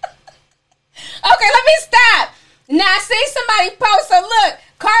 Okay, let me stop. Now, I see somebody post, so look,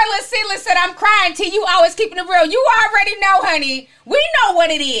 Carla Seela said, I'm crying to you, always keeping it real. You already know, honey. We know what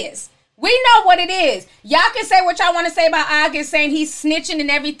it is. We know what it is. Y'all can say what y'all want to say about August, saying he's snitching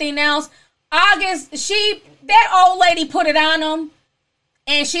and everything else. August, that old lady put it on him,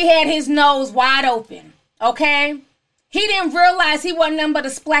 and she had his nose wide open, okay? He didn't realize he wasn't nothing but a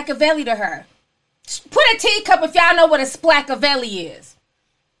splackavelli to her. Put a teacup if y'all know what a splackavelli is.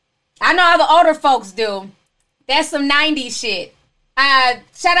 I know all the older folks do. That's some 90s shit.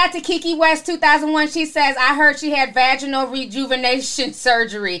 Shout out to Kiki West 2001. She says, I heard she had vaginal rejuvenation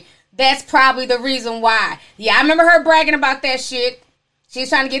surgery. That's probably the reason why. Yeah, I remember her bragging about that shit. She's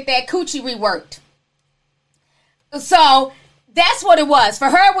trying to get that coochie reworked. So that's what it was. For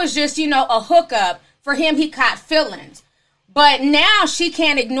her, it was just, you know, a hookup. For him, he caught feelings. But now she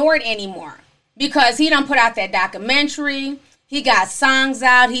can't ignore it anymore because he done put out that documentary. He got songs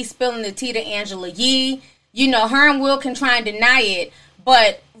out. He's spilling the tea to Angela Yee. You know, her and Will can try and deny it,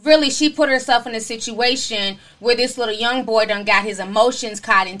 but really she put herself in a situation where this little young boy done got his emotions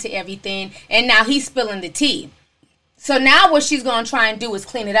caught into everything, and now he's spilling the tea. So now what she's going to try and do is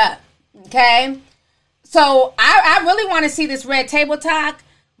clean it up, okay? So I really want to see this Red Table Talk,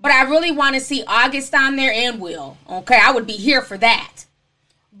 but I really want to see August on there and Will, okay? I would be here for that.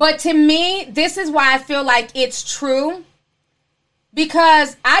 But to me, this is why I feel like it's true.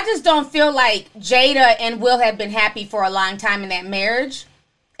 Because I just don't feel like Jada and Will have been happy for a long time in that marriage.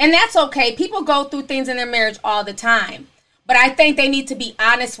 And that's okay. People go through things in their marriage all the time. But I think they need to be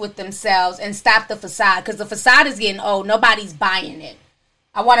honest with themselves and stop the facade. Because the facade is getting old. Nobody's buying it.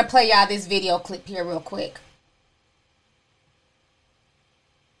 I want to play y'all this video clip here real quick.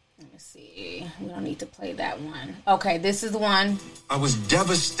 Let me see. We don't need to play that one. Okay, this is the one. I was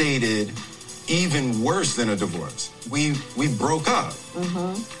devastated. Even worse than a divorce. We broke up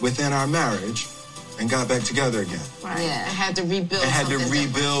within our marriage and got back together again. Right. Yeah, it had to rebuild. It had to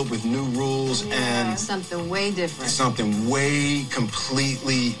rebuild with new rules and something way different. Something way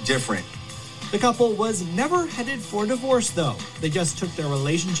completely different. The couple was never headed for divorce, though. They just took their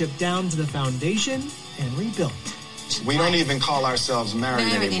relationship down to the foundation and rebuilt. We don't even call ourselves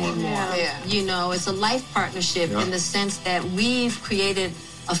married anymore. Yeah. You know, it's a life partnership in the sense that we've created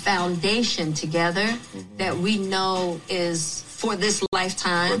a foundation together that we know is for this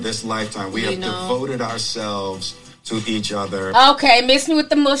lifetime. For this lifetime. We have devoted ourselves to each other. Okay, miss me with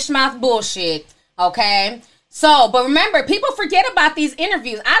the mush mouth bullshit. Okay? So, but remember, people forget about these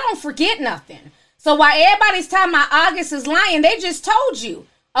interviews. I don't forget nothing. So while everybody's talking about August is lying, they just told you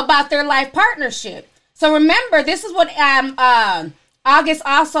about their life partnership. So remember, this is what August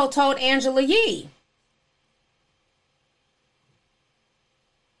also told Angela Yee.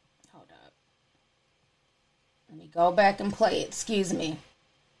 Go back and play it. Excuse me.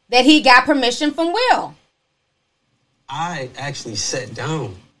 That he got permission from Will. I actually sat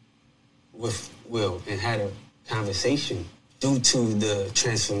down with Will and had a conversation due to the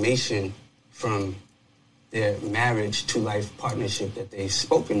transformation from their marriage to life partnership that they've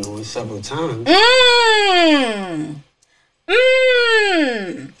spoken on several times.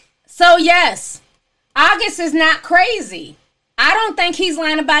 So yes, August is not crazy. I don't think he's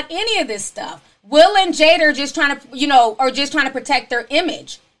lying about any of this stuff. Will and Jada are just trying to, protect their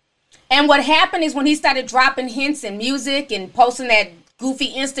image. And what happened is when he started dropping hints in music and posting that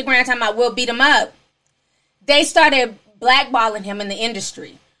goofy Instagram talking about Will beat him up, they started blackballing him in the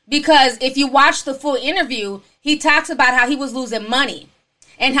industry. Because if you watch the full interview, he talks about how he was losing money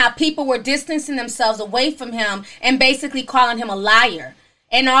and how people were distancing themselves away from him and basically calling him a liar.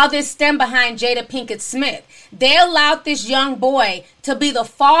 And all this stemmed behind Jada Pinkett Smith. They allowed this young boy to be the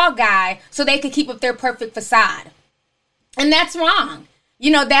fall guy so they could keep up their perfect facade. And that's wrong.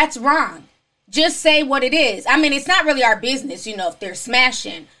 You know, that's wrong. Just say what it is. I mean, it's not really our business, you know, if they're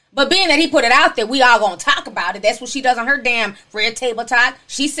smashing. But being that he put it out there, we all gonna talk about it. That's what she does on her damn Red Table Talk.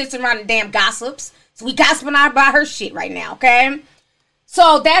 She sits around and damn gossips. So we gossiping out about her shit right now, okay?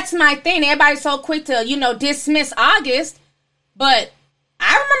 So that's my thing. Everybody's so quick to, you know, dismiss August. But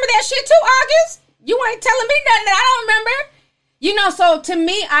I remember that shit too, August. You ain't telling me nothing that I don't remember. You know, so to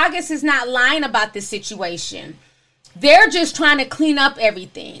me, August is not lying about this situation. They're just trying to clean up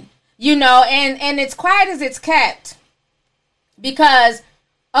everything, you know, and it's quiet as it's kept. because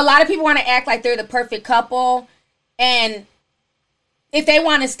a lot of people want to act like they're the perfect couple, and if they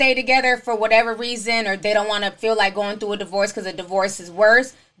want to stay together for whatever reason, or they don't want to feel like going through a divorce because a divorce is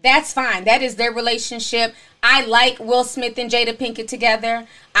worse, that's fine. That is their relationship. I like Will Smith and Jada Pinkett together.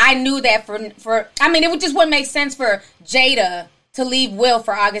 I knew that it just wouldn't make sense for Jada to leave Will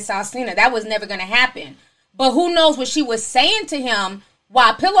for August Alsina. That was never going to happen. But who knows what she was saying to him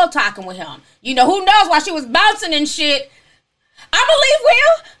while pillow talking with him? You know, who knows why she was bouncing and shit. I'ma leave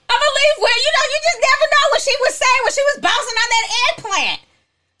Will. You know, you just never know what she was saying when she was bouncing on that eggplant.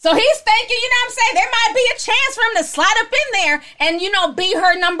 So he's thinking, you know what I'm saying, there might be a chance for him to slide up in there and, you know, be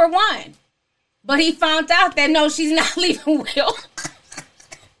her number one. But he found out that, no, she's not leaving Will.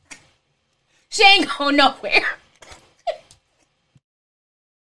 She ain't going nowhere.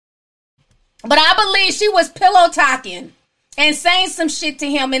 But I believe she was pillow talking and saying some shit to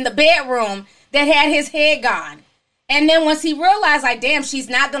him in the bedroom that had his head gone. And then once he realized, like, damn, she's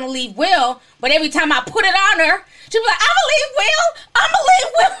not going to leave Will, but every time I put it on her, she'd be like, I'm going to leave Will.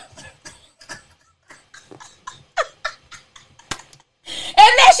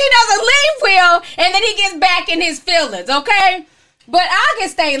 And then she doesn't leave Will, and then he gets back in his feelings, okay? But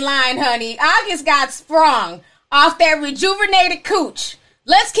August ain't lying, honey. August got sprung off that rejuvenated cooch.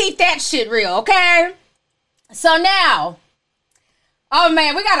 Let's keep that shit real, okay? So now, oh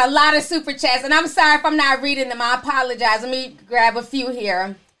man, we got a lot of super chats, and I'm sorry if I'm not reading them. I apologize. Let me grab a few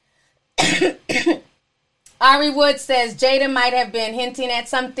here. Ari Wood says Jada might have been hinting at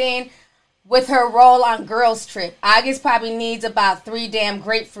something with her role on Girls Trip. August probably needs about 3 damn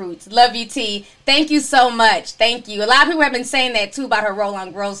grapefruits. Love you, T. Thank you so much. Thank you. A lot of people have been saying that too about her role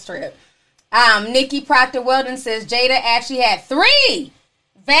on Girls Trip. Nikki Proctor Weldon says Jada actually had 3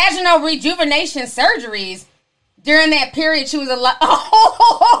 vaginal rejuvenation surgeries. During that period, she was during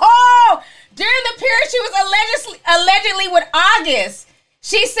the period she was allegedly with August.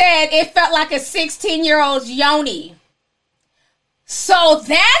 She said it felt like a 16-year-old's yoni. So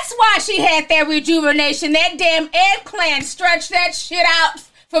that's why she had that rejuvenation. That damn eggplant stretched that shit out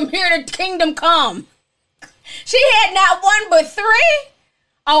from here to kingdom come. She had not 1 but 3.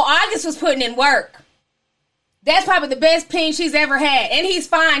 Oh, August was putting in work. That's probably the best peen she's ever had. And he's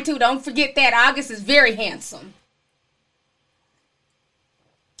fine too. Don't forget that. August is very handsome.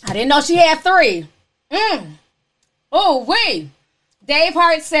 I didn't know she had 3. Oh, wait. Dave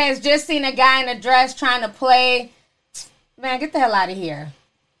Hart says, just seen a guy in a dress trying to play. Man, get the hell out of here.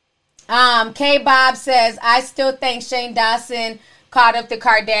 K-Bob says, I still think Shane Dawson called up the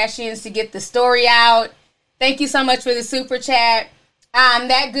Kardashians to get the story out. Thank you so much for the super chat.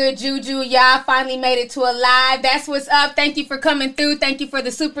 That good juju, y'all finally made it to a live. That's what's up. Thank you for coming through. Thank you for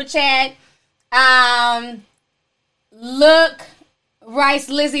the super chat. Look, Rice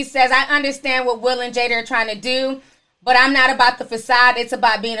Lizzie says, I understand what Will and Jada are trying to do, but I'm not about the facade. It's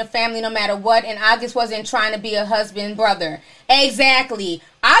about being a family no matter what. And August wasn't trying to be a husband brother. Exactly.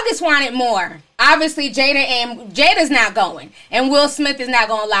 August wanted more. Obviously, Jada's not going. And Will Smith is not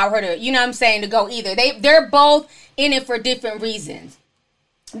going to allow her to, you know what I'm saying, to go either. They're both in it for different reasons.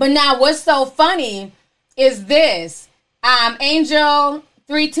 But now what's so funny is this. Angel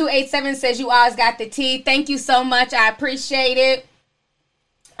 3287 says you always got the tea. Thank you so much. I appreciate it.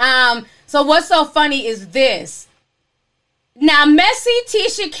 So what's so funny is this. Now, messy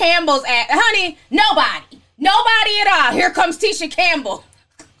Tisha Campbell's honey, nobody at all. Here comes Tisha Campbell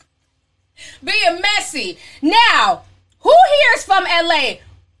being messy. Now, who here is from LA?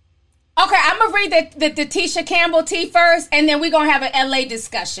 Okay, I'm going to read the Tisha Campbell tea first, and then we're going to have an LA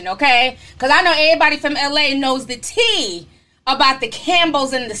discussion, okay? Because I know everybody from LA knows the tea about the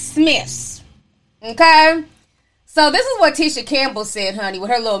Campbells and the Smiths, okay? So this is what Tisha Campbell said, honey, with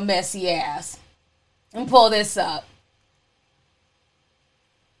her little messy ass. Let me pull this up.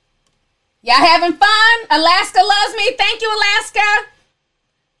 Y'all having fun? Alaska loves me. Thank you, Alaska.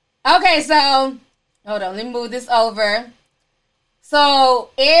 Okay, so, hold on. Let me move this over. So,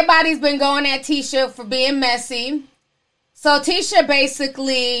 everybody's been going at Tisha for being messy. So, Tisha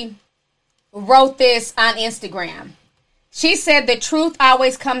basically wrote this on Instagram. She said, the truth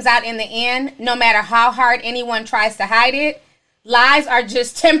always comes out in the end, no matter how hard anyone tries to hide it. Lies are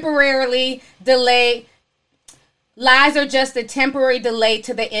just temporarily delayed. Lies are just a temporary delay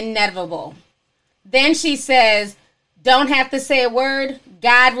to the inevitable. Then she says, don't have to say a word.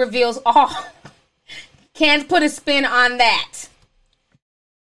 God reveals all. Can't put a spin on that.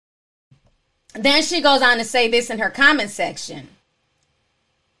 Then she goes on to say this in her comment section.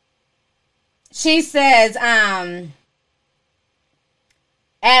 She says,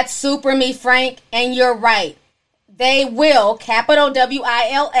 at Super Me Frank, and you're right. They will, capital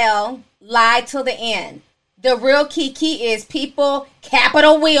WILL, lie till the end. The real key is people,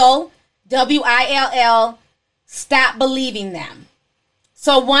 capital Will, WILL, stop believing them.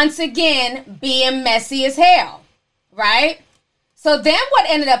 So once again, being messy as hell, right? So then what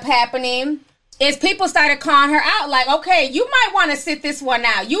ended up happening is people started calling her out like, okay, you might want to sit this one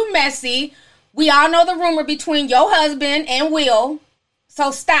out. You messy. We all know the rumor between your husband and Will.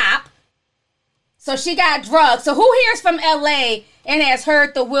 So stop. So she got drugged. So who here's from LA and has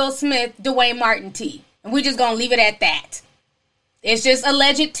heard the Will Smith, Dwayne Martin tea? And we're just going to leave it at that. It's just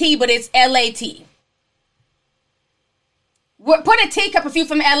alleged tea, but it's LA tea. Put a teacup if you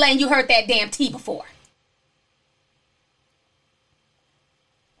from LA and you heard that damn tea before.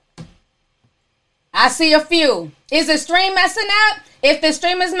 I see a few. Is the stream messing up? If the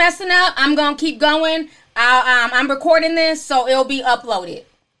stream is messing up, I'm going to keep going. I'm recording this, so it'll be uploaded.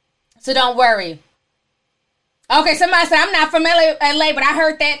 So don't worry. Okay, somebody said, I'm not from LA, but I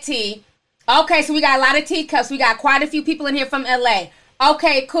heard that tea. Okay, so we got a lot of teacups. We got quite a few people in here from LA.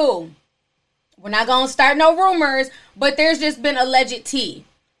 Okay, cool. We're not going to start no rumors, but there's just been alleged tea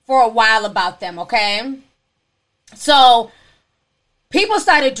for a while about them, okay? So people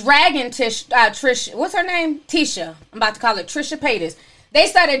started dragging Trisha. What's her name? Tisha. I'm about to call her Trisha Paytas. They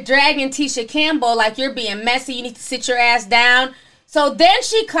started dragging Tisha Campbell like, you're being messy. You need to sit your ass down. So then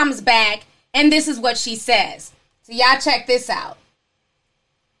she comes back, and this is what she says. So y'all check this out.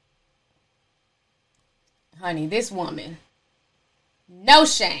 Honey, this woman, no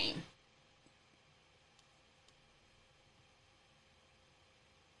shame.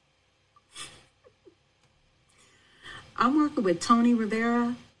 I'm working with Tony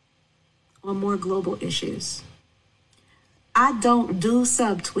Rivera on more global issues. I don't do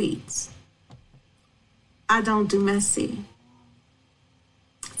subtweets. I don't do messy.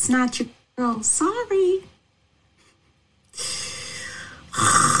 It's not your girl. Sorry.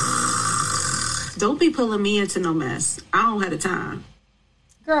 Don't be pulling me into no mess. I don't have the time.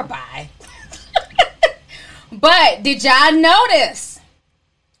 Girl, bye. But did y'all notice?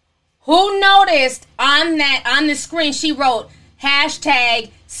 Who noticed on the screen she wrote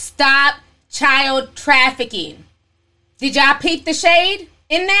hashtag stop child trafficking? Did y'all peep the shade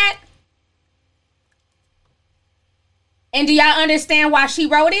in that? And do y'all understand why she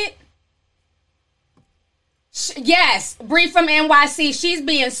wrote it? Yes, Bree from NYC, she's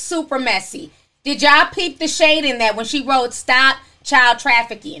being super messy. Did y'all peep the shade in that when she wrote stop child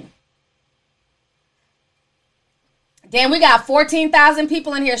trafficking? Then we got 14,000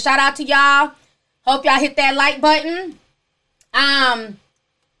 people in here. Shout out to y'all. Hope y'all hit that like button.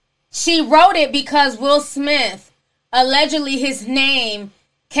 She wrote it because Will Smith, allegedly his name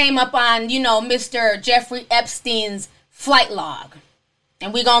came up on, Mr. Jeffrey Epstein's flight log.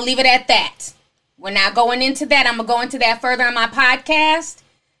 And we're going to leave it at that. We're not going into that. I'm going to go into that further on my podcast.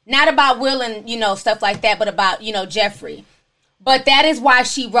 Not about Will and, stuff like that, but about, Jeffrey. But that is why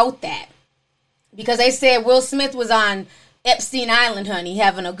she wrote that. Because they said Will Smith was on Epstein Island, honey,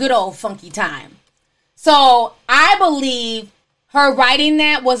 having a good old funky time. So I believe her writing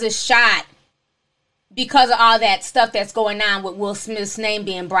that was a shot because of all that stuff that's going on with Will Smith's name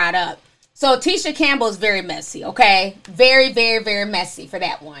being brought up. So Tisha Campbell is very messy, okay? Very, very, very messy for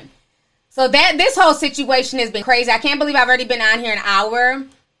that one. So this whole situation has been crazy. I can't believe I've already been on here an hour.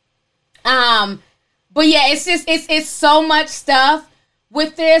 But yeah, it's so much stuff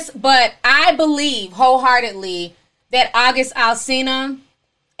with this, but I believe wholeheartedly that August Alsina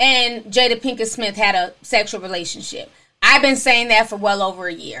and Jada Pinkett Smith had a sexual relationship. I've been saying that for well over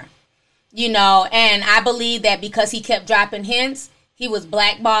a year, and I believe that because he kept dropping hints, he was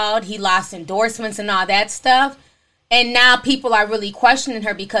blackballed, he lost endorsements and all that stuff. And now people are really questioning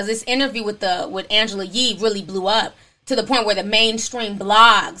her because this interview with Angela Yee really blew up to the point where the mainstream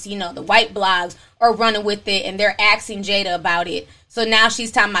blogs, the white blogs are running with it and they're asking Jada about it. So now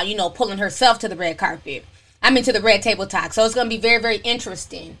she's talking about, pulling herself to the red carpet. To the red table talk. So it's going to be very, very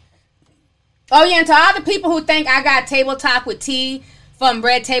interesting. Oh, yeah, and to all the people who think I got Table Talk with T from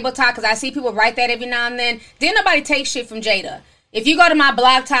Red Table Talk, because I see people write that every now and then, didn't nobody take shit from Jada. If you go to my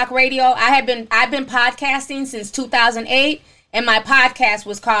Blog Talk Radio, I've been podcasting since 2008, and my podcast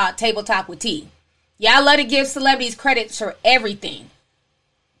was called Table Talk with T. Y'all love to give celebrities credit for everything.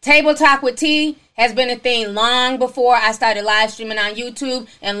 Table Talk with T has been a thing long before I started live streaming on YouTube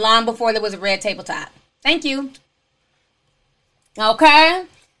and long before there was a Red Table Talk. Thank you. Okay.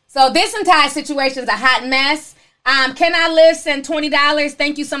 So this entire situation is a hot mess. Can I listen? $20.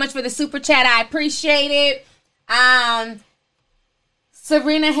 Thank you so much for the super chat. I appreciate it.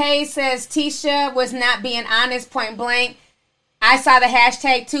 Serena Hayes says Tisha was not being honest, point blank. I saw the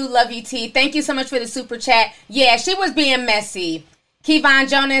hashtag too. Love you, T. Thank you so much for the super chat. Yeah, she was being messy. Kevon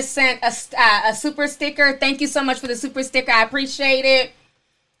Jonas sent a super sticker. Thank you so much for the super sticker. I appreciate it.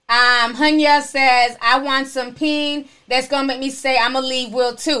 Hunya says, I want some peen that's going to make me say I'm going to leave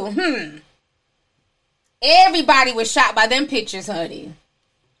Will too. Everybody was shocked by them pictures, honey.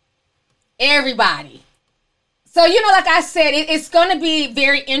 Everybody. So, like I said, it's going to be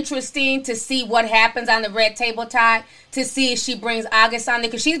very interesting to see what happens on the Red Table Talk, to see if she brings August on there,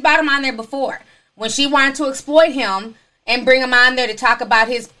 because she's brought him on there before. When she wanted to exploit him and bring him on there to talk about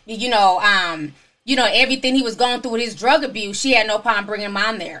his, everything he was going through with his drug abuse, she had no problem bringing him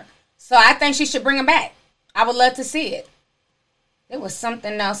on there. So I think she should bring him back. I would love to see it. There was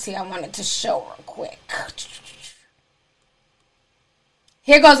something else here I wanted to show real quick.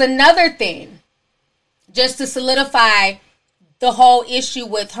 Here goes another thing, just to solidify the whole issue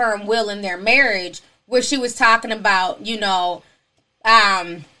with her and Will in their marriage, where she was talking about, dissolving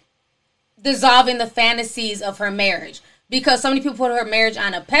the fantasies of her marriage. Because so many people put her marriage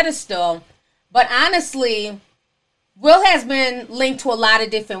on a pedestal. But honestly, Will has been linked to a lot of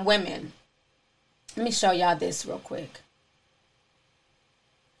different women. Let me show y'all this real quick.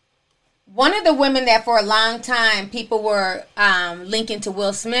 One of the women that for a long time people were linking to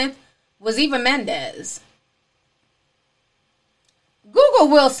Will Smith was Eva Mendes. Google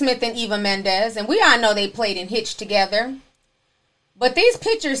Will Smith and Eva Mendes, and we all know they played in Hitch together. But these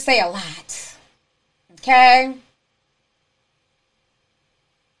pictures say a lot. Okay?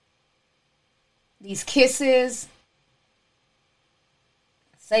 These kisses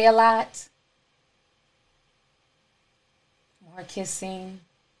say a lot. More kissing.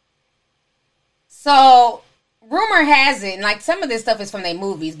 So, rumor has it, and like some of this stuff is from their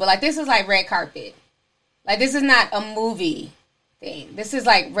movies, but like this is like red carpet. Like this is not a movie thing. This is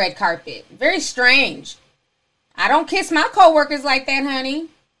like red carpet. Very strange. I don't kiss my coworkers like that, honey.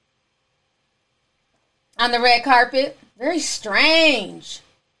 On the red carpet. Very strange.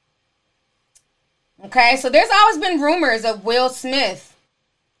 Okay, so there's always been rumors of Will Smith,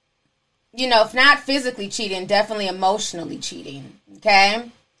 if not physically cheating, definitely emotionally cheating.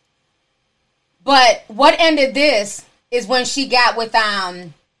 Okay? But what ended this is when she got with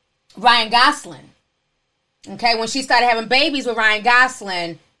Ryan Gosling. Okay, when she started having babies with Ryan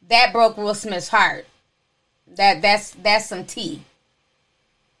Gosling, that broke Will Smith's heart. That's some tea.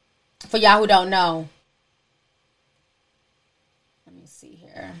 For y'all who don't know. Let me see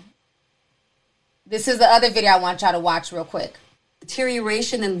here. This is the other video I want y'all to watch real quick.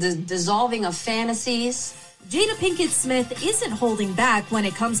 Deterioration and the dissolving of fantasies. Jada Pinkett Smith isn't holding back when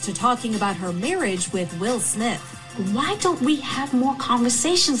it comes to talking about her marriage with Will Smith. Why don't we have more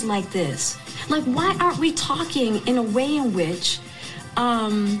conversations like this? Like, why aren't we talking in a way in which,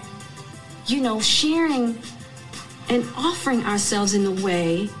 sharing and offering ourselves in a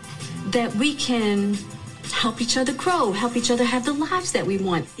way that we can help each other grow, help each other have the lives that we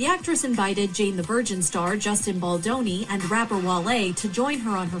want. The actress invited Jane the Virgin star Justin Baldoni and rapper Wale to join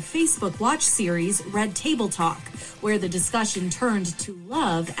her on her Facebook Watch series Red Table Talk, where the discussion turned to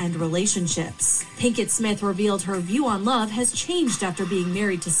love and relationships. Pinkett Smith revealed her view on love has changed after being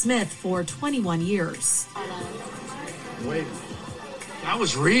married to Smith for 21 years. Wait. That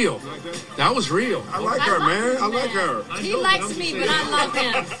was real. That was real. I like her, man. I like her. He likes me, but I love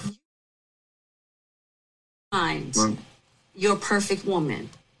him. Find your perfect woman,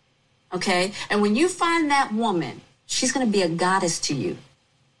 okay? And when you find that woman, she's going to be a goddess to you.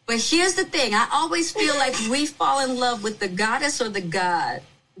 But here's the thing. I always feel like we fall in love with the goddess or the god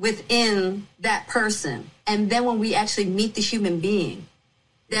within that person. And then when we actually meet the human being,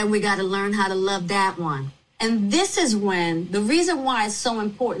 then we got to learn how to love that one. And this is when the reason why it's so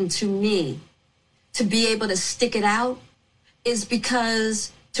important to me to be able to stick it out is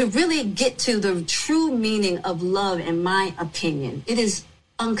because to really get to the true meaning of love, in my opinion, it is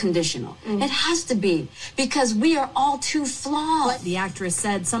unconditional. It has to be, because we are all too flawed. The actress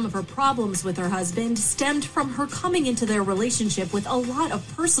said some of her problems with her husband stemmed from her coming into their relationship with a lot of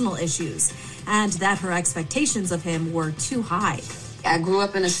personal issues, and that her expectations of him were too high. I grew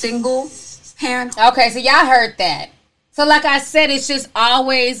up in a single parent. Okay, so y'all heard that. So like I said, it's just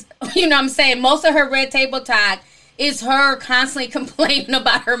always, most of her Red Table Talk is her constantly complaining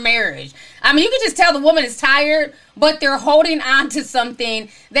about her marriage. I mean, you can just tell the woman is tired, but they're holding on to something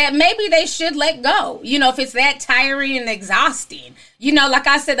that maybe they should let go. If it's that tiring and exhausting. Like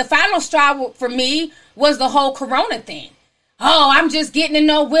I said, the final straw for me was the whole Corona thing. Oh, I'm just getting to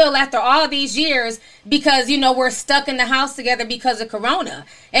know Will after all these years because, we're stuck in the house together because of Corona.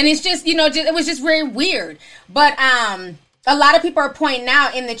 And it's just, it was just very weird. But a lot of people are pointing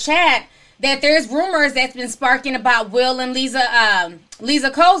out in the chat that there's rumors that's been sparking about Will and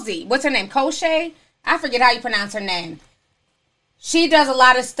Lisa Cozy. What's her name? Koshy? I forget how you pronounce her name. She does a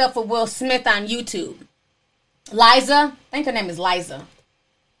lot of stuff with Will Smith on YouTube. Liza, I think her name is Liza.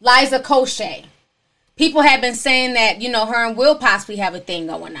 Liza Koshy. People have been saying that, her and Will possibly have a thing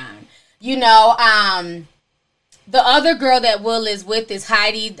going on. The other girl that Will is with is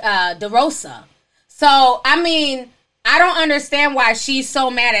Heidi DeRosa. So, I don't understand why she's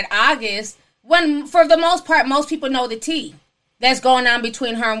so mad at August when, for the most part, most people know the tea that's going on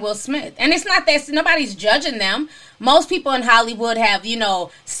between her and Will Smith. And it's not that nobody's judging them. Most people in Hollywood have,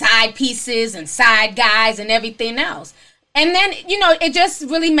 side pieces and side guys and everything else. And then, it just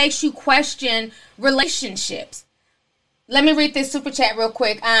really makes you question relationships. Let me read this super chat real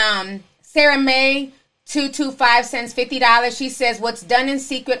quick. Sarah May 225 sends $50. She says, what's done in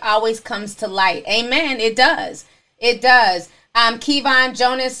secret always comes to light. Amen. It does. It does. Kevon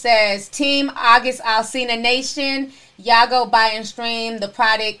Jonas says, Team August Alsina Nation, y'all go buy and stream the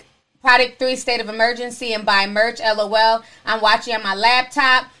Product 3 State of Emergency and buy merch. LOL. I'm watching on my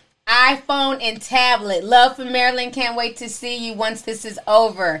laptop, iPhone, and tablet. Love from Maryland. Can't wait to see you once this is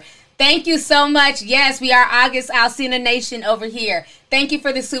over. Thank you so much. Yes, we are August Alsina Nation over here. Thank you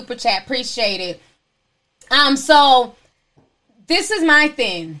for the super chat. Appreciate it. So this is my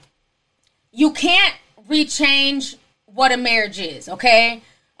thing. You can't rechange what a marriage is, okay?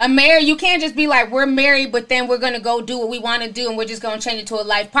 A marriage, you can't just be like, we're married, but then we're going to go do what we want to do and we're just going to change it to a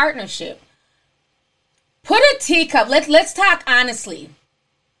life partnership. Put a teacup, let's talk honestly.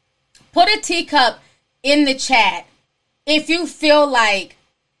 Put a teacup in the chat if you feel like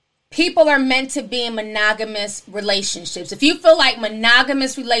people are meant to be in monogamous relationships. If you feel like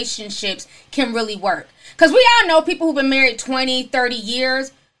monogamous relationships can really work. Because we all know people who've been married 20, 30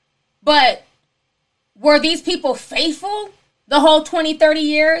 years, but were these people faithful the whole 20, 30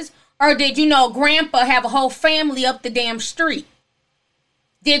 years? Or did, grandpa have a whole family up the damn street?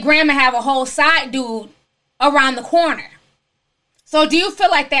 Did grandma have a whole side dude around the corner? So do you feel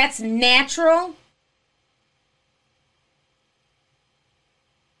like that's natural?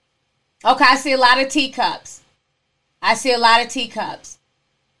 Okay, I see a lot of teacups.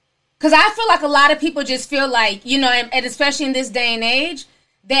 Because I feel like a lot of people just feel like, and especially in this day and age,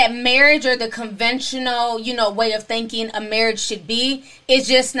 that marriage or the conventional, way of thinking a marriage should be is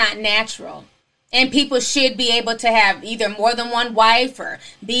just not natural. And people should be able to have either more than one wife or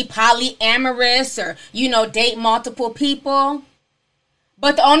be polyamorous or, date multiple people.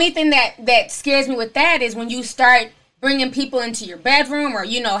 But the only thing that scares me with that is when you start bringing people into your bedroom or,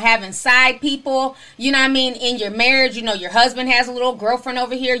 having side people, in your marriage, your husband has a little girlfriend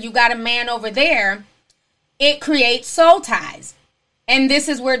over here, you got a man over there. It creates soul ties. And this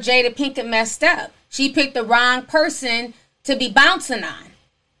is where Jada Pinkett messed up. She picked the wrong person to be bouncing on.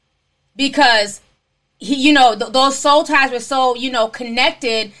 Because, those soul ties were so,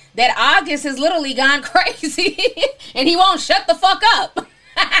 connected that August has literally gone crazy. And he won't shut the fuck up.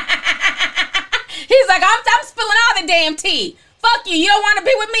 He's like, I'm spilling all the damn tea. Fuck you. You don't want to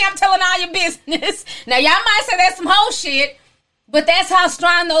be with me. I'm telling all your business. Now, y'all might say that's some whole shit. But that's how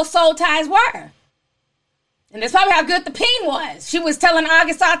strong those soul ties were. And that's probably how good the peen was. She was telling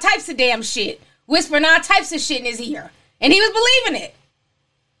August all types of damn shit. Whispering all types of shit in his ear. And he was believing it.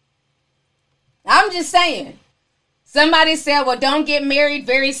 I'm just saying. Somebody said, well, don't get married.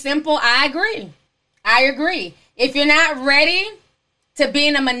 Very simple. I agree. If you're not ready to be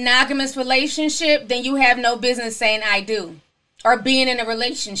in a monogamous relationship, then you have no business saying I do. Or being in a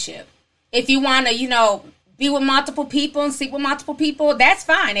relationship. If you want to, be with multiple people and sleep with multiple people, that's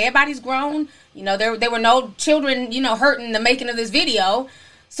fine. Everybody's grown. There were no children, hurt in the making of this video.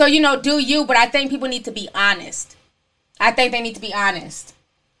 So, do you. But I think people need to be honest. I think they need to be honest.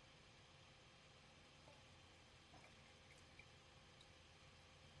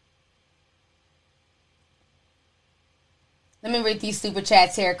 Let me read these super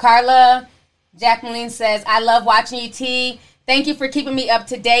chats here. Carla Jacqueline says, I love watching you, T. Thank you for keeping me up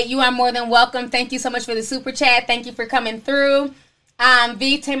to date. You are more than welcome. Thank you so much for the super chat. Thank you for coming through.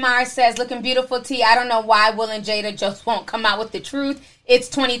 V. Tamar says, looking beautiful, T. I don't know why Will and Jada just won't come out with the truth. It's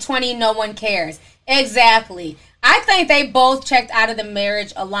 2020. No one cares. Exactly. I think they both checked out of the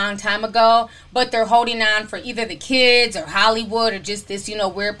marriage a long time ago, but they're holding on for either the kids or Hollywood or just this,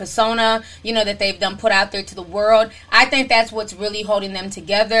 weird persona, that they've done put out there to the world. I think that's what's really holding them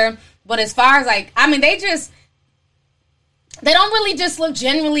together. But as far as they don't really just look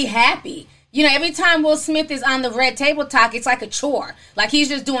genuinely happy. Every time Will Smith is on the Red Table Talk, it's like a chore. Like he's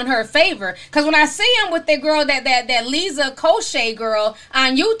just doing her a favor. Because when I see him with that girl, that Liza Koshy girl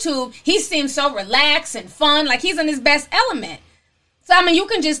on YouTube, he seems so relaxed and fun. Like he's in his best element. So, you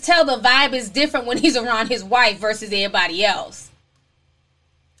can just tell the vibe is different when he's around his wife versus everybody else.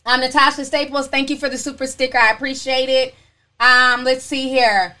 Natasha Staples, thank you for the super sticker. I appreciate it. Let's see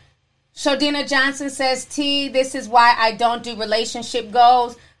here. Shodina Johnson says, T, this is why I don't do relationship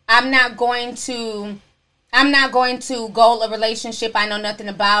goals. I'm not going to goal a relationship I know nothing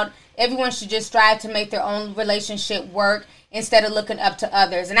about. Everyone should just strive to make their own relationship work instead of looking up to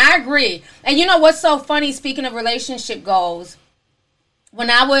others. And I agree. And you know what's so funny, speaking of relationship goals, when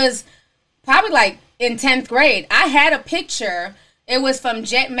I was probably like in 10th grade, I had a picture. It was from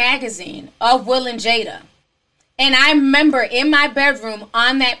Jet Magazine of Will and Jada. And I remember in my bedroom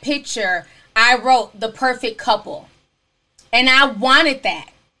on that picture, I wrote the perfect couple. And I wanted that.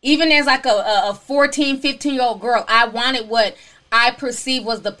 Even as like a 14, 15-year-old girl, I wanted what I perceived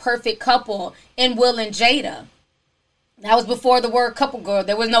was the perfect couple in Will and Jada. That was before the word couple girl.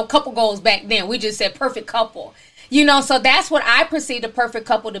 There was no couple goals back then. We just said perfect couple. You know, so that's what I perceived a perfect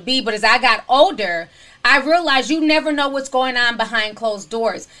couple to be. But as I got older, I realized you never know what's going on behind closed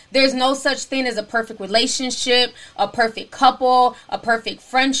doors. There's no such thing as a perfect relationship, a perfect couple, a perfect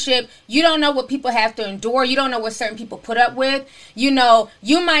friendship. You don't know what people have to endure. You don't know what certain people put up with. You know,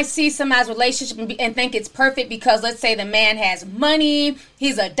 you might see somebody's relationship and think it's perfect because, let's say, the man has money,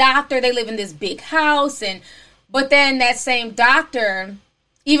 he's a doctor, they live in this big house, but then that same doctor,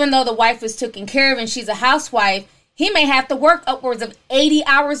 even though the wife is taken care of and she's a housewife, he may have to work upwards of 80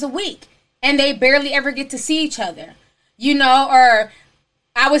 hours a week. And they barely ever get to see each other, you know. Or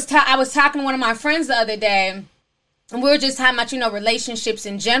I was talking to one of my friends the other day, and we were just talking about, you know, relationships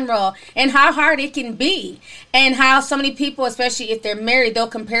in general and how hard it can be, and how so many people, especially if they're married, they'll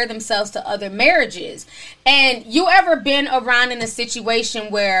compare themselves to other marriages. And you ever been around in a situation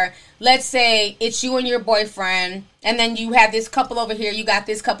where, let's say, it's you and your boyfriend, and then you have this couple over here, you got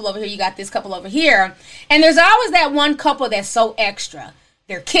this couple over here, you got this couple over here, and there's always that one couple that's so extra.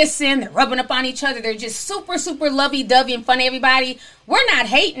 They're kissing, they're rubbing up on each other. They're just super, super lovey-dovey and fun to everybody. We're not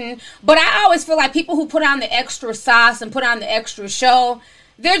hating, but I always feel like people who put on the extra sauce and put on the extra show,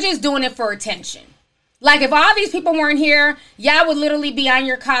 they're just doing it for attention. Like, if all these people weren't here, y'all would literally be on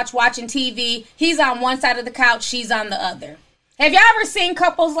your couch watching TV. He's on one side of the couch, she's on the other. Have y'all ever seen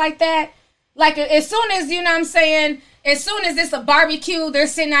couples like that? Like, as soon as, you know what I'm saying, as soon as it's a barbecue, they're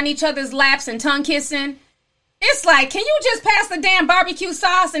sitting on each other's laps and tongue kissing. It's like, can you just pass the damn barbecue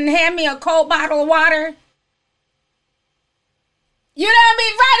sauce and hand me a cold bottle of water? You know what I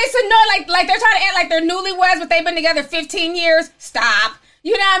mean? Right, it's annoying. Like they're trying to act like they're newlyweds, but they've been together 15 years. Stop.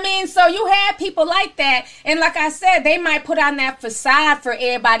 You know what I mean? So you have people like that. And like I said, they might put on that facade for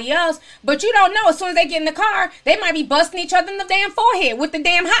everybody else, but you don't know. As soon as they get in the car, they might be busting each other in the damn forehead with the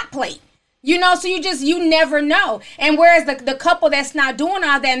damn hot plate. You know, so you never know. And whereas the couple that's not doing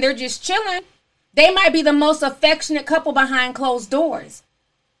all that and they're just chilling, they might be the most affectionate couple behind closed doors.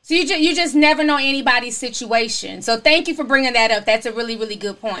 So you just never know anybody's situation. So thank you for bringing that up. That's a really, really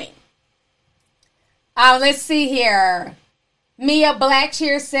good point. Let's see here. Mia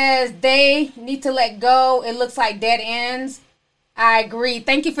Blackshear says they need to let go. It looks like dead ends. I agree.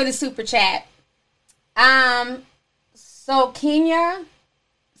 Thank you for the super chat. So Kenya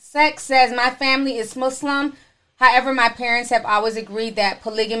Sex says my family is Muslim. However, my parents have always agreed that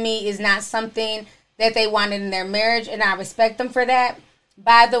polygamy is not something that they wanted in their marriage, and I respect them for that.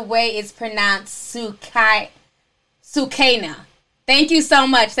 By the way, it's pronounced Sukena. Thank you so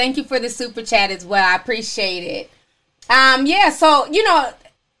much. Thank you for the super chat as well. I appreciate it. Yeah, so, you know,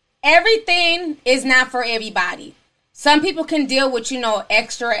 everything is not for everybody. Some people can deal with, you know,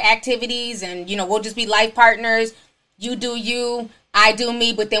 extra activities and, you know, we'll just be life partners. You do you, I do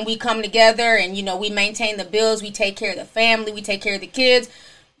me, but then we come together and, you know, we maintain the bills, we take care of the family, we take care of the kids.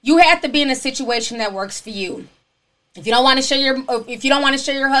 You have to be in a situation that works for you. If you don't want to share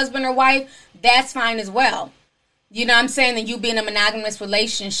your husband or wife, that's fine as well. You know what I'm saying? That you be in a monogamous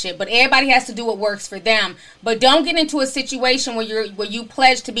relationship, but everybody has to do what works for them. But don't get into a situation where you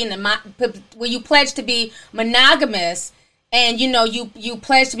pledge to be monogamous, and you know you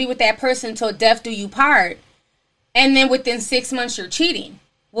pledge to be with that person until death do you part, and then within 6 months you're cheating.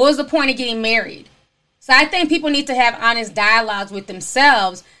 What was the point of getting married? So I think people need to have honest dialogues with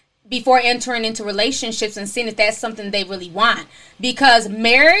themselves before entering into relationships and seeing if that's something they really want. Because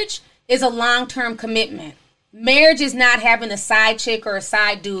marriage is a long-term commitment. Marriage is not having a side chick or a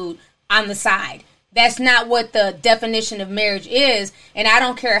side dude on the side. That's not what the definition of marriage is. And I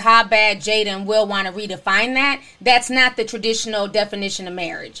don't care how bad Jada and Will want to redefine that. That's not the traditional definition of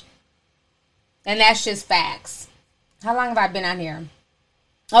marriage. And that's just facts. How long have I been on here?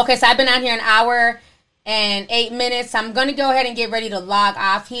 Okay, so I've been on here an hour and 8 minutes. I'm going to go ahead and get ready to log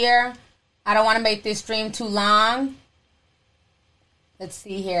off here. I don't want to make this stream too long. Let's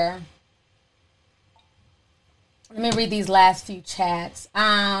see here. Let me read these last few chats.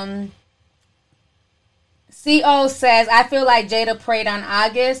 Let's CO says, I feel like Jada preyed on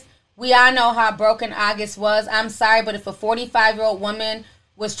August. We all know how broken August was. I'm sorry, but if a 45-year-old woman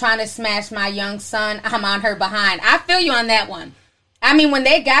was trying to smash my young son, I'm on her behind. I feel you on that one. I mean, when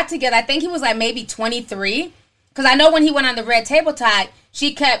they got together, I think he was like maybe 23. Because I know when he went on the Red Table Talk,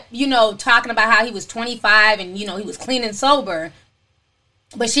 she kept, talking about how he was 25 and, he was clean and sober.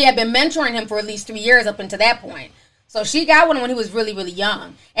 But she had been mentoring him for at least 3 years up until that point. So she got one when he was really, really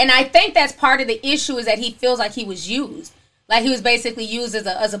young. And I think that's part of the issue is that he feels like he was used. Like he was basically used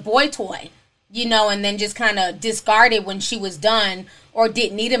as a boy toy, and then just kind of discarded when she was done or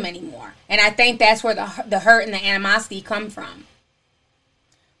didn't need him anymore. And I think that's where the hurt and the animosity come from.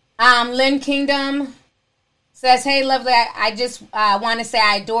 Lynn Kingdom says, hey, lovely, I just want to say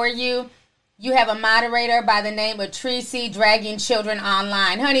I adore you. You have a moderator by the name of Tracy dragging children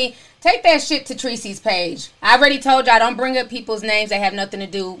online. Honey, take that shit to Tracy's page. I already told you I don't bring up people's names that have nothing to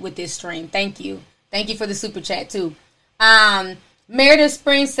do with this stream. Thank you. Thank you for the super chat, too. Meredith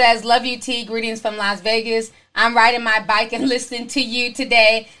Springs says, love you, T. Greetings from Las Vegas. I'm riding my bike and listening to you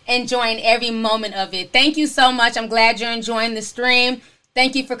today, enjoying every moment of it. Thank you so much. I'm glad you're enjoying the stream.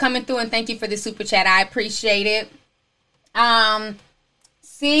 Thank you for coming through and thank you for the super chat. I appreciate it.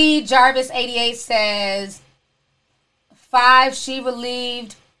 C. Jarvis 88 says, 5, she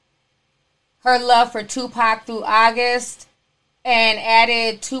relieved her love for Tupac through August and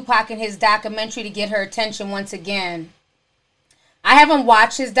added Tupac in his documentary to get her attention once again. I haven't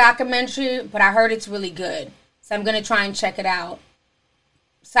watched his documentary, but I heard it's really good. So I'm going to try and check it out.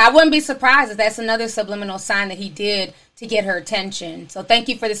 So I wouldn't be surprised if that's another subliminal sign that he did to get her attention. So thank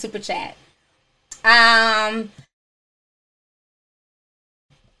you for the super chat.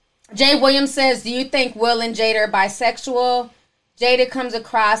 Jay Williams says, do you think Will and Jada are bisexual? Jada comes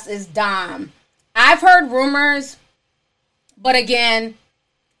across as dom. I've heard rumors, but again,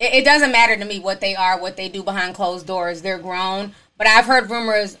 it doesn't matter to me what they are, what they do behind closed doors. They're grown. But I've heard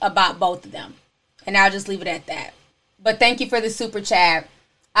rumors about both of them. And I'll just leave it at that. But thank you for the super chat.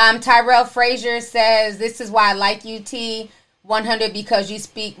 Tyrell Frazier says, this is why I like you, T. 100 because you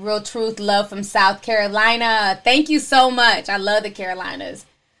speak real truth. Love from South Carolina. Thank you so much. I love the Carolinas.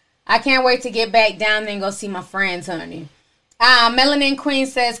 I can't wait to get back down there and go see my friends, honey. Melanin Queen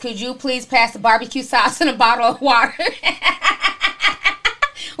says, could you please pass the barbecue sauce in a bottle of water?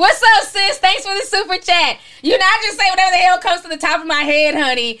 What's up, sis? Thanks for the super chat. I just say whatever the hell comes to the top of my head,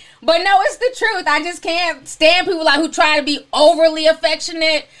 honey. But no, it's the truth. I just can't stand people who try to be overly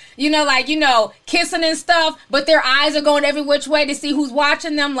affectionate. Kissing and stuff. But their eyes are going every which way to see who's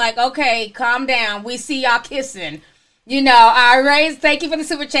watching them. Like, okay, calm down. We see y'all kissing. Raise, thank you for the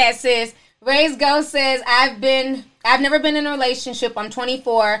super chat, sis. Raise Go says, I've never been in a relationship. I'm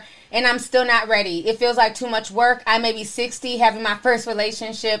 24 and I'm still not ready. It feels like too much work. I may be 60 having my first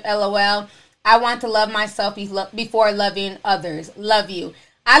relationship. LOL. I want to love myself before loving others. Love you.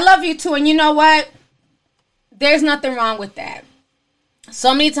 I love you too. And you know what? There's nothing wrong with that.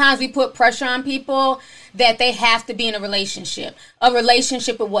 So many times we put pressure on people that they have to be in a relationship. A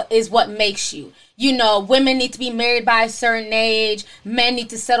relationship is what makes you. Women need to be married by a certain age. Men need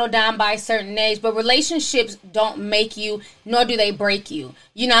to settle down by a certain age. But relationships don't make you, nor do they break you.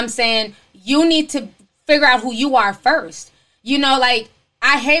 You know what I'm saying? You need to figure out who you are first.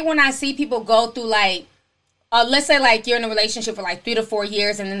 I hate when I see people go through let's say you're in a relationship for 3 to 4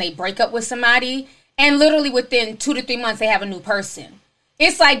 years and then they break up with somebody. And literally within 2 to 3 months, they have a new person.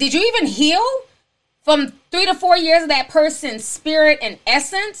 It's like, did you even heal from 3 to 4 years of that person's spirit and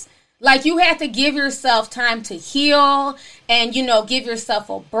essence? You have to give yourself time to heal and, give yourself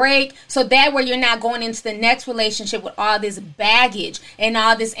a break. So that way you're not going into the next relationship with all this baggage and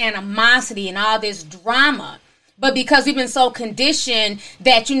all this animosity and all this drama. But because we've been so conditioned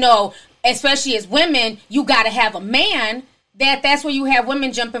that, especially as women, you got to have a man. That's where you have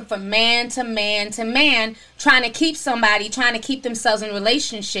women jumping from man to man to man, trying to keep somebody, trying to keep themselves in a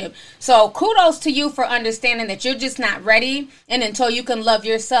relationship. So kudos to you for understanding that you're just not ready. And until you can love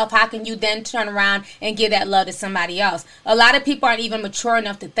yourself, how can you then turn around and give that love to somebody else? A lot of people aren't even mature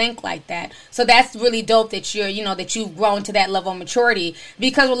enough to think like that. So that's really dope that that you've grown to that level of maturity,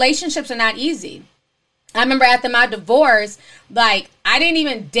 because relationships are not easy. I remember after my divorce, I didn't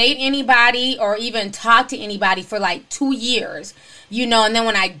even date anybody or even talk to anybody for 2 years, and then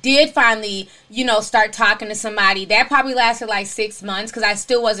when I did finally, start talking to somebody, that probably lasted 6 months because I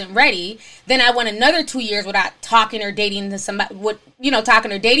still wasn't ready. Then I went another 2 years without talking or dating to somebody,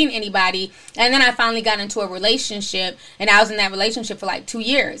 talking or dating anybody. And then I finally got into a relationship and I was in that relationship for 2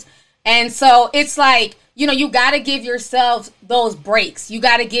 years. And so it's you got to give yourself those breaks. You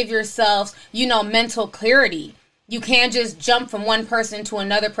got to give yourself, mental clarity. You can't just jump from one person to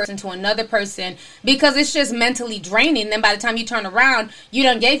another person to another person, because it's just mentally draining. Then by the time you turn around, you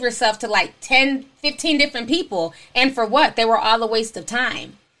done gave yourself to like 10, 15 different people. And for what? They were all a waste of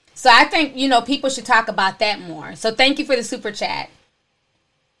time. So I think, people should talk about that more. So thank you for the super chat.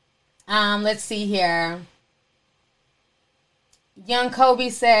 Let's see here. Young Kobe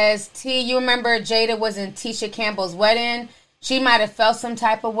says, T, you remember Jada was in Tisha Campbell's wedding? She might have felt some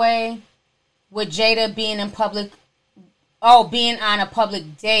type of way with Jada being in public. Oh, being on a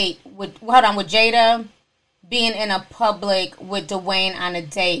public date with Jada being in a public with Dwayne on a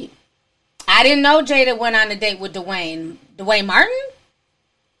date. I didn't know Jada went on a date with Dwayne. Dwayne Martin?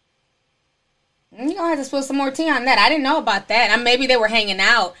 You're going to have to spill some more tea on that. I didn't know about that. And maybe they were hanging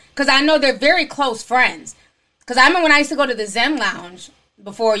out, because I know they're very close friends. Because I remember when I used to go to the Zen Lounge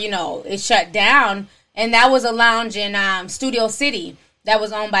before, it shut down. And that was a lounge in Studio City that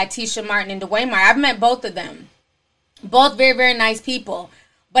was owned by Tisha Martin and Dwayne Martin. I've met both of them. Both very, very nice people.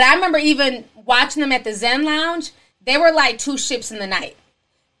 But I remember even watching them at the Zen Lounge. They were like two ships in the night.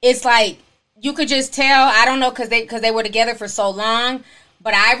 It's like, you could just tell, I don't know, because they were together for so long.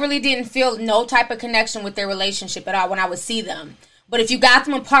 But I really didn't feel no type of connection with their relationship at all when I would see them. But if you got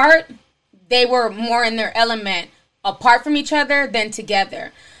them apart, they were more in their element apart from each other than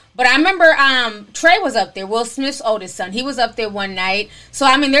together. But I remember Trey was up there, Will Smith's oldest son. He was up there one night. So,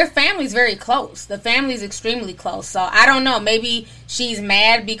 their family's very close. The family's extremely close. So, I don't know. Maybe she's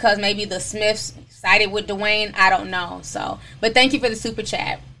mad because maybe the Smiths sided with Dwayne. I don't know. So, but thank you for the super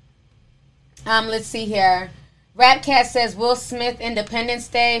chat. Let's see here. Rapcat says, Will Smith, Independence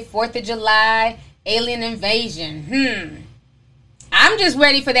Day, 4th of July, alien invasion. I'm just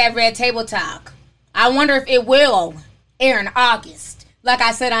ready for that Red Table Talk. I wonder if it will air in August. Like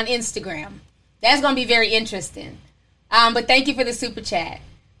I said on Instagram. That's going to be very interesting. But thank you for the super chat.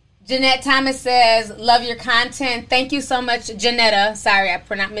 Jeanette Thomas says, love your content. Thank you so much, Janetta. Sorry,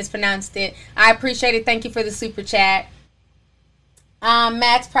 I mispronounced it. I appreciate it. Thank you for the super chat.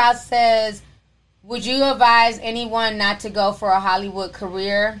 Max Proud says, would you advise anyone not to go for a Hollywood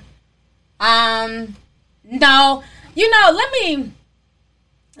career? No.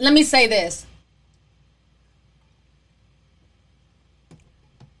 Let me say this.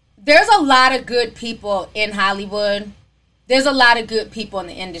 There's a lot of good people in Hollywood. There's a lot of good people in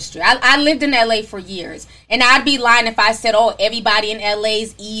the industry. I lived in LA for years. And I'd be lying if I said, oh, everybody in LA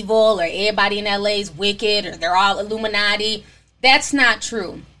is evil, or everybody in LA is wicked, or they're all Illuminati. That's not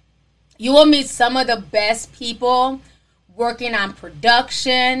true. You will meet some of the best people working on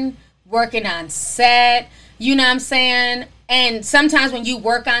production, working on set. You know what I'm saying? And sometimes when you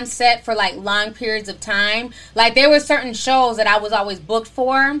work on set for like long periods of time, like there were certain shows that I was always booked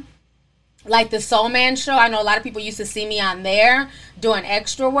for, like the Soul Man show. I know a lot of people used to see me on there doing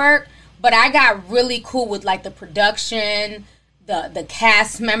extra work, but I got really cool with like the production, the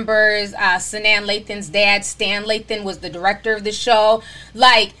cast members. Sanaa Lathan's dad, Stan Lathan, was the director of the show.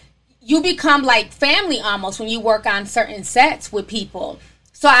 Like, you become like family almost when you work on certain sets with people.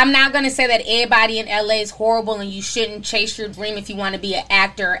 So I'm not going to say that everybody in LA is horrible and you shouldn't chase your dream if you want to be an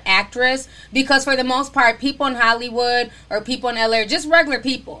actor or actress. Because for the most part, people in Hollywood or people in LA are just regular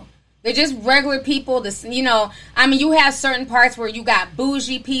people. They're just regular people. You have certain parts where you got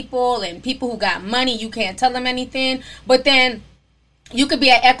bougie people and people who got money. You can't tell them anything. But then you could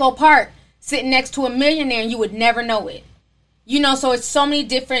be at Echo Park sitting next to a millionaire and you would never know it. So it's so many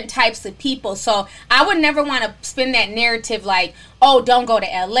different types of people. So I would never want to spin that narrative like, oh, don't go to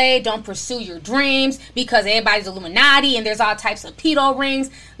LA, don't pursue your dreams because everybody's Illuminati and there's all types of pedo rings.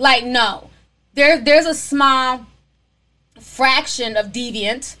 Like, no. There's a small fraction of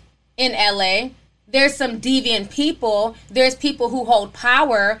deviant in LA. There's some deviant people. There's people who hold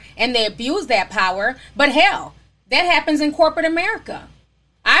power and they abuse that power. But hell, that happens in corporate America.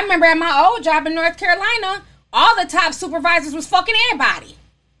 I remember at my old job in North Carolina, all the top supervisors was fucking everybody.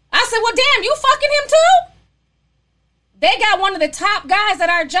 I said, well, damn, you fucking him too? They got one of the top guys at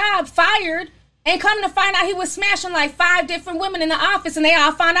our job fired, and come to find out he was smashing like 5 different women in the office, and they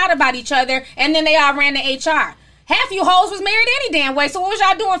all found out about each other, and then they all ran to HR. Half you hoes was married any damn way, so what was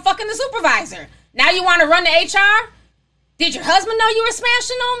y'all doing fucking the supervisor? Now you want to run to HR? Did your husband know you were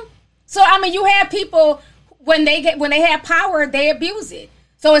smashing them? So, you have people, when they have power, they abuse it.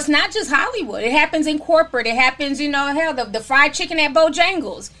 So it's not just Hollywood. It happens in corporate. It happens, the fried chicken at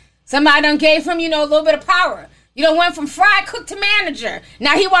Bojangles. Somebody done gave him, a little bit of power. Went from fried cook to manager.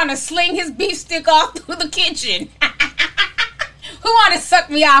 Now he want to sling his beef stick off through the kitchen. Who want to suck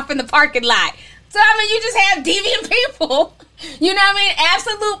me off in the parking lot? So, you just have deviant people.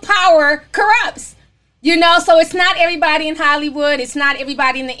 Absolute power corrupts. You know, so it's not everybody in Hollywood. It's not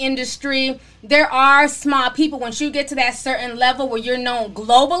everybody in the industry. There are small people. Once you get to that certain level where you're known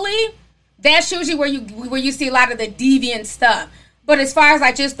globally, that's usually where you see a lot of the deviant stuff. But as far as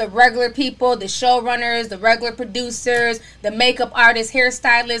like just the regular people, the showrunners, the regular producers, the makeup artists,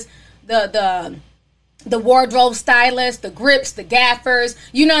 hairstylists, the wardrobe stylists, the grips, the gaffers,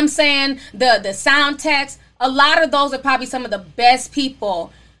 you know what I'm saying? The sound techs, a lot of those are probably some of the best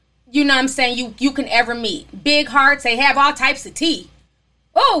people, you know what I'm saying, you can ever meet. Big hearts, they have all types of tea.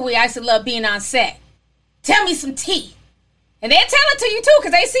 Oh, I used to love being on set. Tell me some tea. And they'll tell it to you too,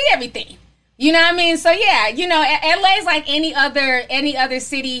 because they see everything. You know what I mean? So yeah, you know, LA's like any other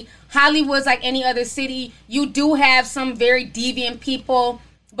city. Hollywood's like any other city. You do have some very deviant people,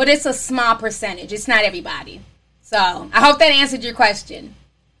 but it's a small percentage. It's not everybody. So I hope that answered your question.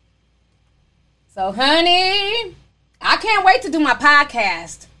 So honey, I can't wait to do my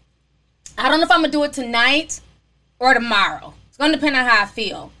podcast. I don't know if I'm going to do it tonight or tomorrow. It's going to depend on how I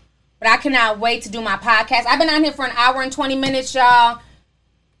feel. But I cannot wait to do my podcast. I've been on here for an hour and 20 minutes, y'all.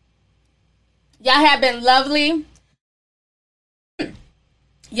 Y'all have been lovely.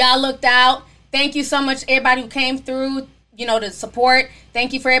 Y'all looked out. Thank you so much, everybody who came through, you know, to support.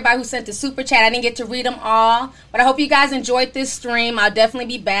 Thank you for everybody who sent the super chat. I didn't get to read them all, but I hope you guys enjoyed this stream. I'll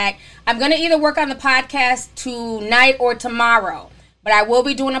definitely be back. I'm going to either work on the podcast tonight or tomorrow, but I will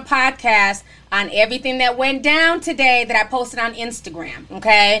be doing a podcast on everything that went down today that I posted on Instagram,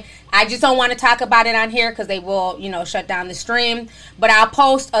 okay? I just don't want to talk about it on here because they will, you know, shut down the stream. But I'll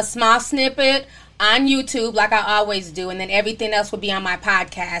post a small snippet on YouTube like I always do, and then everything else will be on my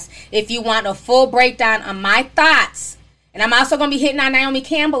podcast. If you want a full breakdown of my thoughts, and I'm also going to be hitting on Naomi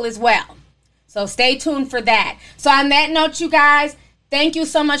Campbell as well. So stay tuned for that. So on that note, you guys, thank you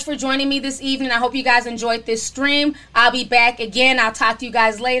so much for joining me this evening. I hope you guys enjoyed this stream. I'll be back again. I'll talk to you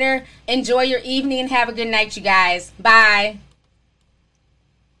guys later. Enjoy your evening and have a good night, you guys. Bye.